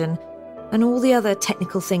television, and all the other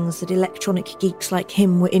technical things that electronic geeks like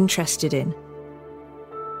him were interested in.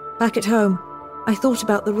 Back at home, I thought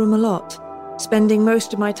about the room a lot, spending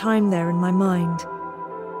most of my time there in my mind.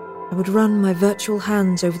 I would run my virtual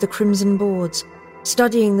hands over the crimson boards,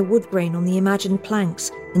 studying the wood grain on the imagined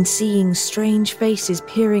planks and seeing strange faces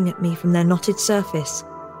peering at me from their knotted surface.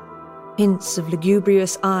 Hints of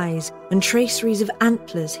lugubrious eyes and traceries of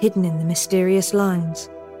antlers hidden in the mysterious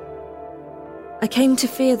lines. I came to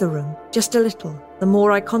fear the room, just a little, the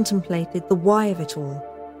more I contemplated the why of it all.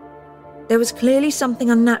 There was clearly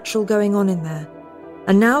something unnatural going on in there,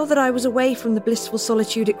 and now that I was away from the blissful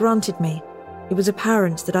solitude it granted me, it was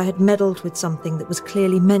apparent that I had meddled with something that was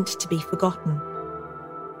clearly meant to be forgotten.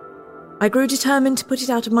 I grew determined to put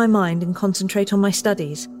it out of my mind and concentrate on my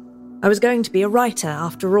studies. I was going to be a writer,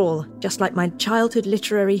 after all, just like my childhood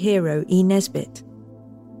literary hero, E. Nesbit.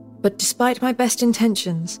 But despite my best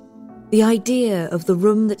intentions, the idea of the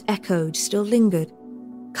room that echoed still lingered,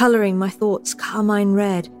 colouring my thoughts carmine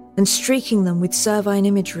red and streaking them with Servine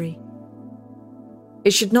imagery.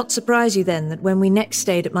 It should not surprise you then that when we next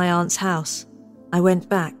stayed at my aunt's house, I went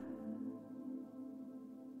back.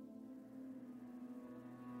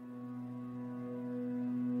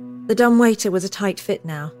 The dumbwaiter was a tight fit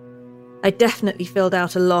now. I definitely filled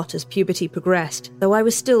out a lot as puberty progressed, though I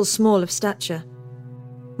was still small of stature.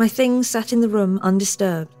 My things sat in the room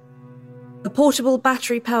undisturbed. A portable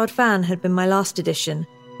battery-powered fan had been my last addition,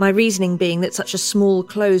 my reasoning being that such a small,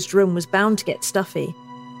 closed room was bound to get stuffy.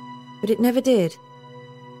 But it never did.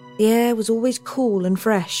 The air was always cool and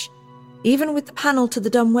fresh, even with the panel to the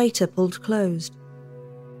dumbwaiter pulled closed.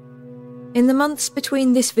 In the months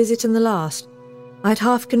between this visit and the last, I'd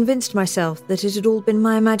half convinced myself that it had all been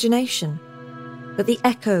my imagination, that the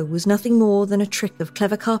echo was nothing more than a trick of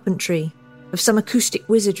clever carpentry, of some acoustic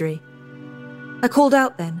wizardry. I called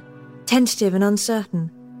out then, tentative and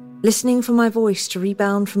uncertain, listening for my voice to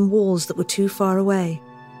rebound from walls that were too far away.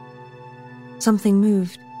 Something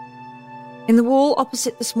moved. In the wall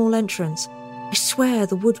opposite the small entrance, I swear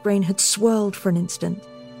the wood grain had swirled for an instant.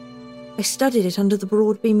 I studied it under the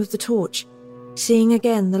broad beam of the torch, seeing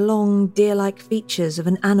again the long, deer-like features of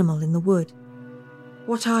an animal in the wood.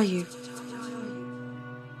 "What are you?"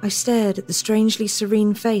 I stared at the strangely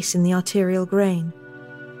serene face in the arterial grain.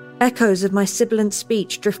 Echoes of my sibilant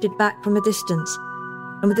speech drifted back from a distance,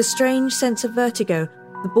 and with a strange sense of vertigo,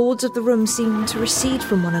 the boards of the room seemed to recede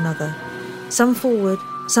from one another, some forward,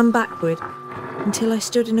 some backward, until I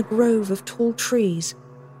stood in a grove of tall trees,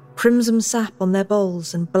 crimson sap on their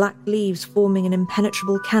boles and black leaves forming an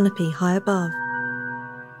impenetrable canopy high above.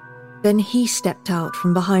 Then he stepped out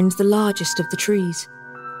from behind the largest of the trees.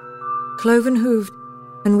 Cloven hooved,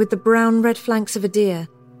 and with the brown-red flanks of a deer,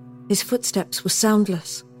 his footsteps were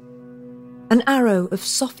soundless. An arrow of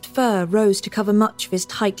soft fur rose to cover much of his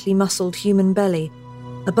tightly muscled human belly,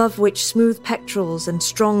 above which smooth pectorals and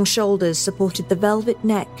strong shoulders supported the velvet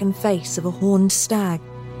neck and face of a horned stag.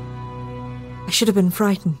 I should have been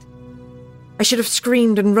frightened. I should have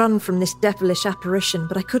screamed and run from this devilish apparition,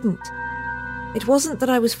 but I couldn't. It wasn't that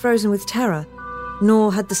I was frozen with terror,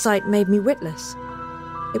 nor had the sight made me witless.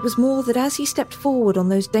 It was more that as he stepped forward on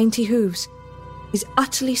those dainty hooves, his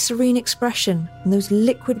utterly serene expression and those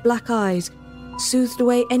liquid black eyes soothed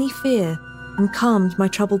away any fear and calmed my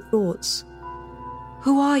troubled thoughts.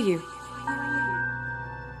 "Who are you?"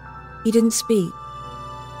 He didn't speak.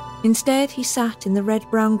 Instead, he sat in the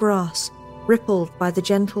red-brown grass, rippled by the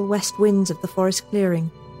gentle west winds of the forest clearing,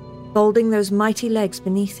 folding those mighty legs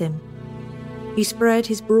beneath him. He spread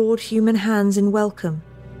his broad human hands in welcome,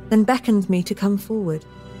 then beckoned me to come forward.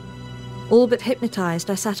 All but hypnotized,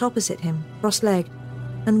 I sat opposite him, cross-legged,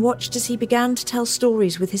 and watched as he began to tell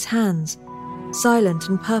stories with his hands, silent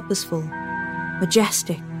and purposeful,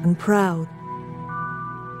 majestic and proud.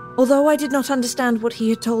 Although I did not understand what he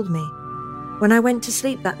had told me, when I went to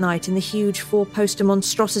sleep that night in the huge four-poster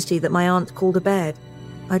monstrosity that my aunt called a bed,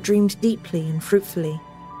 I dreamed deeply and fruitfully.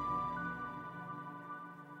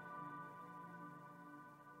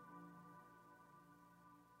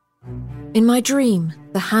 In my dream,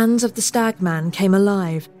 the hands of the stag man came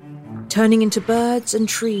alive, turning into birds and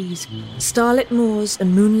trees, starlit moors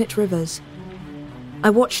and moonlit rivers. I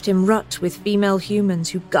watched him rut with female humans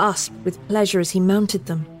who gasped with pleasure as he mounted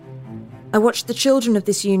them. I watched the children of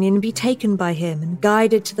this union be taken by him and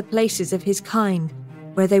guided to the places of his kind,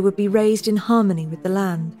 where they would be raised in harmony with the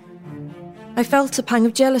land. I felt a pang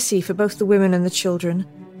of jealousy for both the women and the children,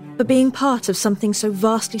 for being part of something so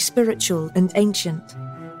vastly spiritual and ancient.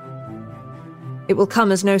 It will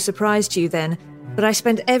come as no surprise to you then that I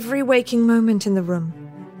spent every waking moment in the room,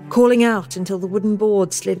 calling out until the wooden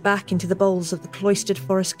board slid back into the bowls of the cloistered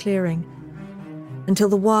forest clearing, until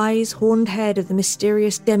the wise, horned head of the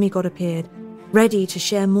mysterious demigod appeared, ready to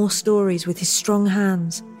share more stories with his strong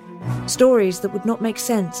hands, stories that would not make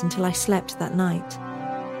sense until I slept that night.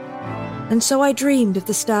 And so I dreamed of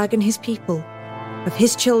the stag and his people, of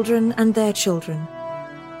his children and their children.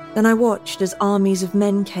 Then I watched as armies of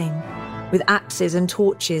men came, with axes and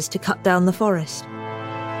torches to cut down the forest.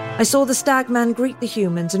 I saw the stag man greet the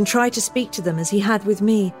humans and try to speak to them as he had with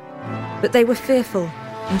me, but they were fearful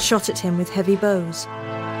and shot at him with heavy bows.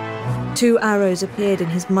 2 arrows appeared in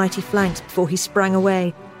his mighty flanks before he sprang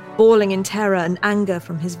away, bawling in terror and anger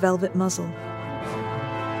from his velvet muzzle.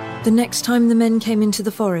 The next time the men came into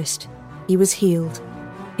the forest, he was healed,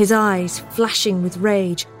 his eyes flashing with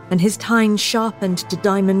rage and his tine sharpened to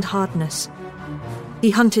diamond hardness. He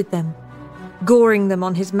hunted them, goring them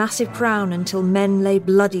on his massive crown until men lay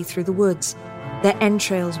bloody through the woods, their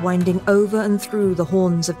entrails winding over and through the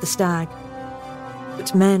horns of the stag.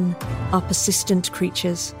 But men are persistent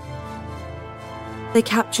creatures. They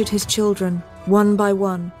captured his children, one by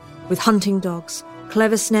one, with hunting dogs,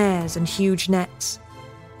 clever snares and huge nets.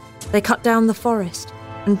 They cut down the forest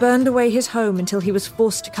and burned away his home until he was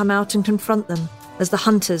forced to come out and confront them as the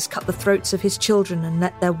hunters cut the throats of his children and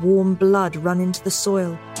let their warm blood run into the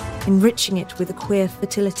soil, enriching it with a queer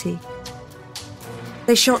fertility.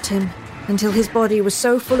 They shot him until his body was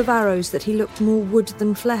so full of arrows that he looked more wood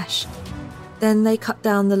than flesh. Then they cut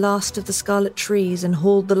down the last of the scarlet trees and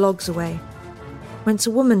hauled the logs away, whence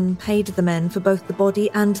a woman paid the men for both the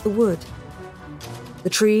body and the wood.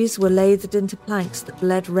 The trees were lathed into planks that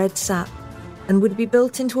bled red sap and would be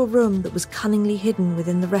built into a room that was cunningly hidden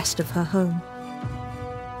within the rest of her home.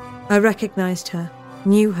 I recognized her,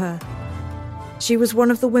 knew her. She was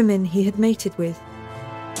one of the women he had mated with.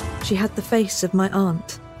 She had the face of my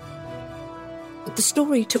aunt. But the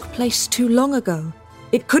story took place too long ago.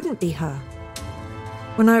 It couldn't be her.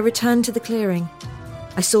 When I returned to the clearing,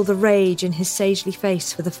 I saw the rage in his sagely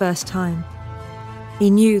face for the first time. He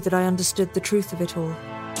knew that I understood the truth of it all.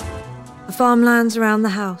 The farmlands around the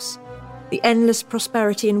house, the endless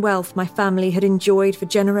prosperity and wealth my family had enjoyed for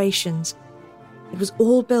generations, it was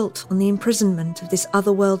all built on the imprisonment of this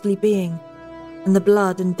otherworldly being and the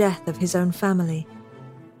blood and death of his own family.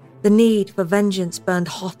 The need for vengeance burned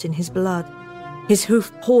hot in his blood. His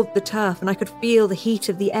hoof pawed the turf, and I could feel the heat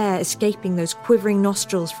of the air escaping those quivering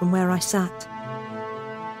nostrils from where I sat.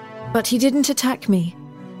 But he didn't attack me,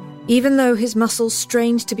 even though his muscles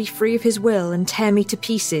strained to be free of his will and tear me to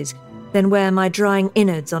pieces, then wear my drying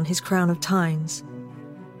innards on his crown of tines.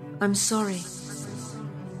 "I'm sorry,"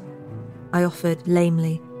 I offered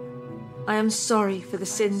lamely. "I am sorry for the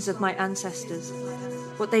sins of my ancestors.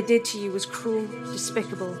 What they did to you was cruel,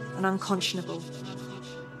 despicable, and unconscionable."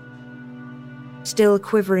 Still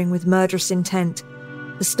quivering with murderous intent,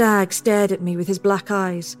 the stag stared at me with his black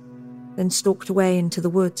eyes, then stalked away into the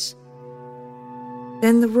woods.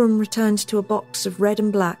 Then the room returned to a box of red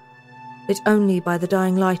and black, lit only by the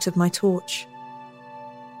dying light of my torch.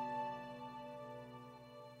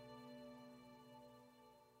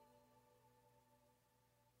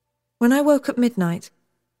 When I woke at midnight,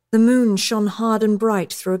 the moon shone hard and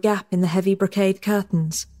bright through a gap in the heavy brocade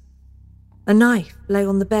curtains. A knife lay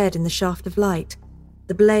on the bed in the shaft of light,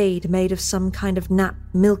 the blade made of some kind of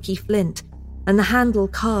napped, milky flint, and the handle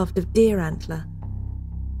carved of deer antler.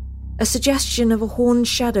 A suggestion of a horned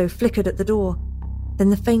shadow flickered at the door, then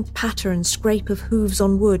the faint patter and scrape of hooves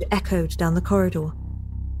on wood echoed down the corridor.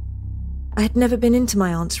 I had never been into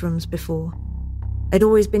my aunt's rooms before. I'd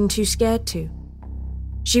always been too scared to.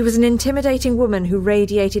 She was an intimidating woman who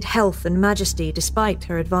radiated health and majesty despite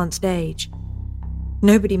her advanced age.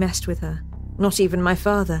 Nobody messed with her, not even my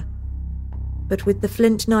father. But with the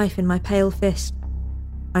flint knife in my pale fist,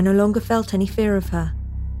 I no longer felt any fear of her.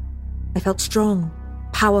 I felt strong,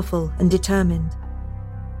 powerful, and determined.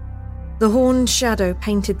 The horned shadow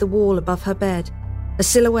painted the wall above her bed, a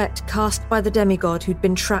silhouette cast by the demigod who'd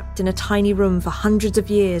been trapped in a tiny room for hundreds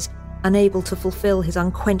of years, unable to fulfill his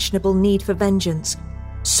unquenchable need for vengeance,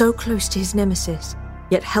 so close to his nemesis,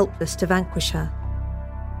 yet helpless to vanquish her.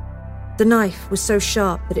 The knife was so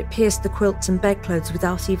sharp that it pierced the quilts and bedclothes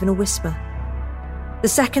without even a whisper. The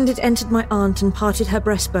second it entered my aunt and parted her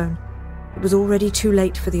breastbone, it was already too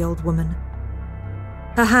late for the old woman.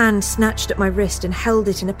 Her hand snatched at my wrist and held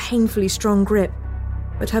it in a painfully strong grip,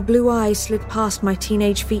 but her blue eyes slid past my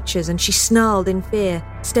teenage features and she snarled in fear,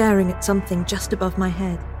 staring at something just above my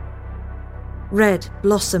head. Red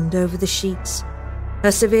blossomed over the sheets.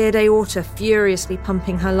 her severed aorta furiously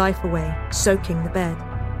pumping her life away, soaking the bed.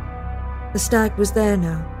 The stag was there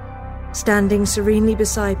now, standing serenely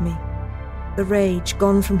beside me, the rage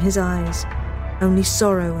gone from his eyes, only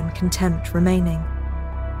sorrow and contempt remaining.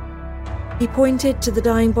 He pointed to the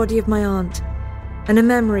dying body of my aunt, and a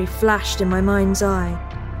memory flashed in my mind's eye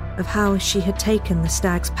of how she had taken the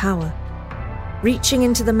stag's power. Reaching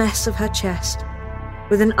into the mess of her chest,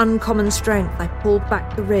 with an uncommon strength I pulled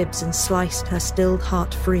back the ribs and sliced her stilled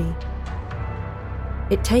heart free.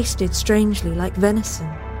 It tasted strangely like venison.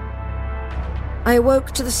 I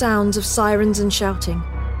awoke to the sounds of sirens and shouting,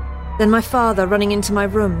 then my father running into my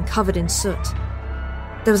room covered in soot.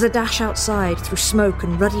 There was a dash outside through smoke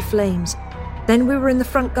and ruddy flames. Then we were in the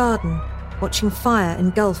front garden, watching fire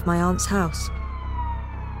engulf my aunt's house.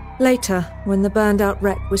 Later, when the burned-out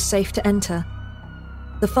wreck was safe to enter,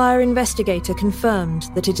 the fire investigator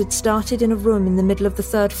confirmed that it had started in a room in the middle of the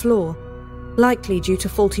 3rd floor, likely due to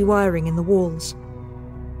faulty wiring in the walls.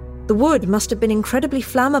 The wood must have been incredibly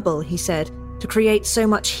flammable, he said, to create so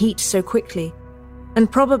much heat so quickly,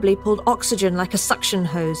 and probably pulled oxygen like a suction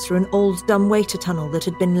hose through an old dumbwaiter tunnel that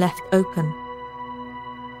had been left open.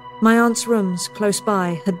 My aunt's rooms, close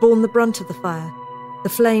by, had borne the brunt of the fire, the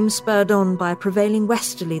flames spurred on by a prevailing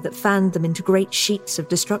westerly that fanned them into great sheets of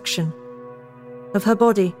destruction. Of her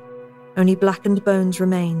body, only blackened bones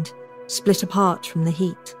remained, split apart from the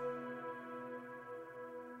heat.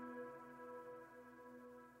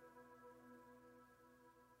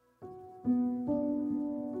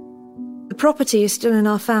 The property is still in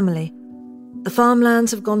our family. The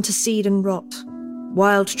farmlands have gone to seed and rot.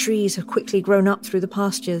 Wild trees have quickly grown up through the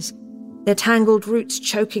pastures, their tangled roots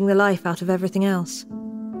choking the life out of everything else.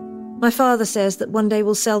 My father says that one day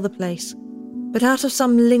we'll sell the place, but out of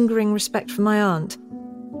some lingering respect for my aunt,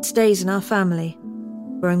 it stays in our family,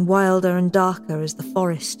 growing wilder and darker as the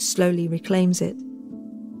forest slowly reclaims it.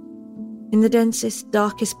 In the densest,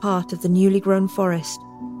 darkest part of the newly grown forest,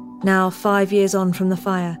 now 5 years on from the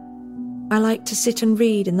fire, I like to sit and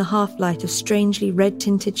read in the half-light of strangely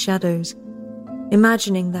red-tinted shadows,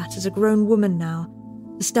 imagining that as a grown woman now,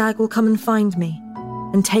 the stag will come and find me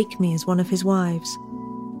and take me as one of his wives.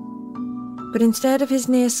 But instead of his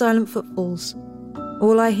near silent footfalls,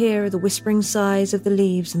 all I hear are the whispering sighs of the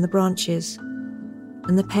leaves and the branches,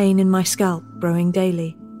 and the pain in my scalp growing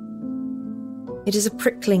daily. It is a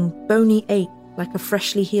prickling, bony ache like a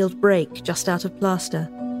freshly healed break just out of plaster.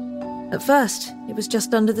 At first, it was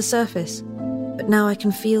just under the surface, but now I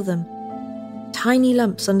can feel them. Tiny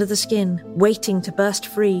lumps under the skin, waiting to burst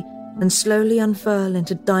free and slowly unfurl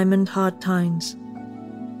into diamond-hard tines.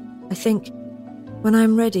 I think, when I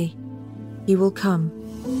am ready, he will come.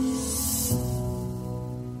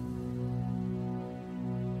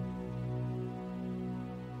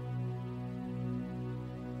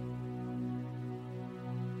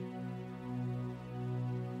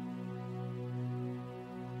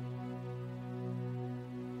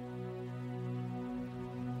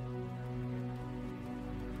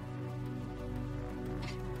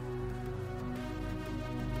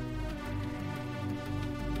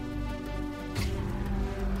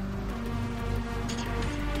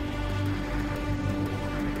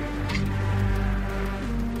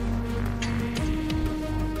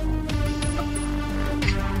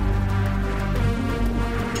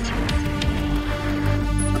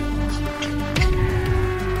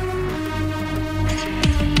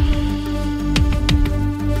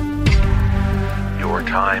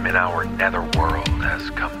 Time in our netherworld has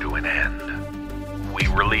come to an end. We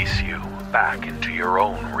release you back into your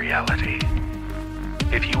own reality.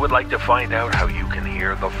 If you would like to find out how you can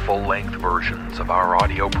hear the full-length versions of our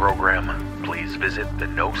audio program, please visit the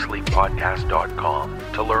NoSleepPodcast.com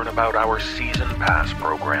to learn about our Season Pass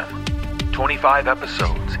program. 25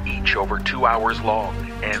 episodes, each over 2 hours long,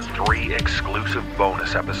 and 3 exclusive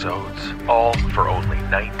bonus episodes, all for only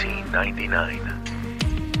 $19.99.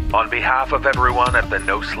 On behalf of everyone at the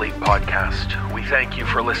No Sleep Podcast, we thank you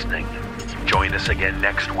for listening. Join us again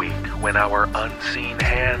next week when our unseen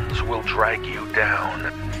hands will drag you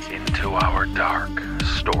down into our dark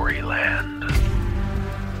storyland.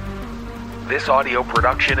 This audio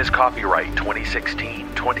production is copyright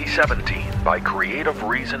 2016-2017 by Creative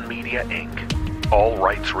Reason Media, Inc. All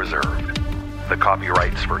rights reserved. The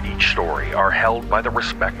copyrights for each story are held by the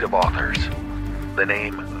respective authors. The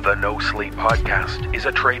name The No Sleep Podcast is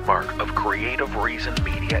a trademark of Creative Reason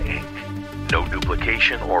Media, Inc. No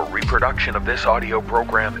duplication or reproduction of this audio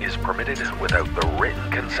program is permitted without the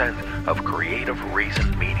written consent of Creative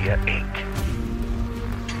Reason Media, Inc.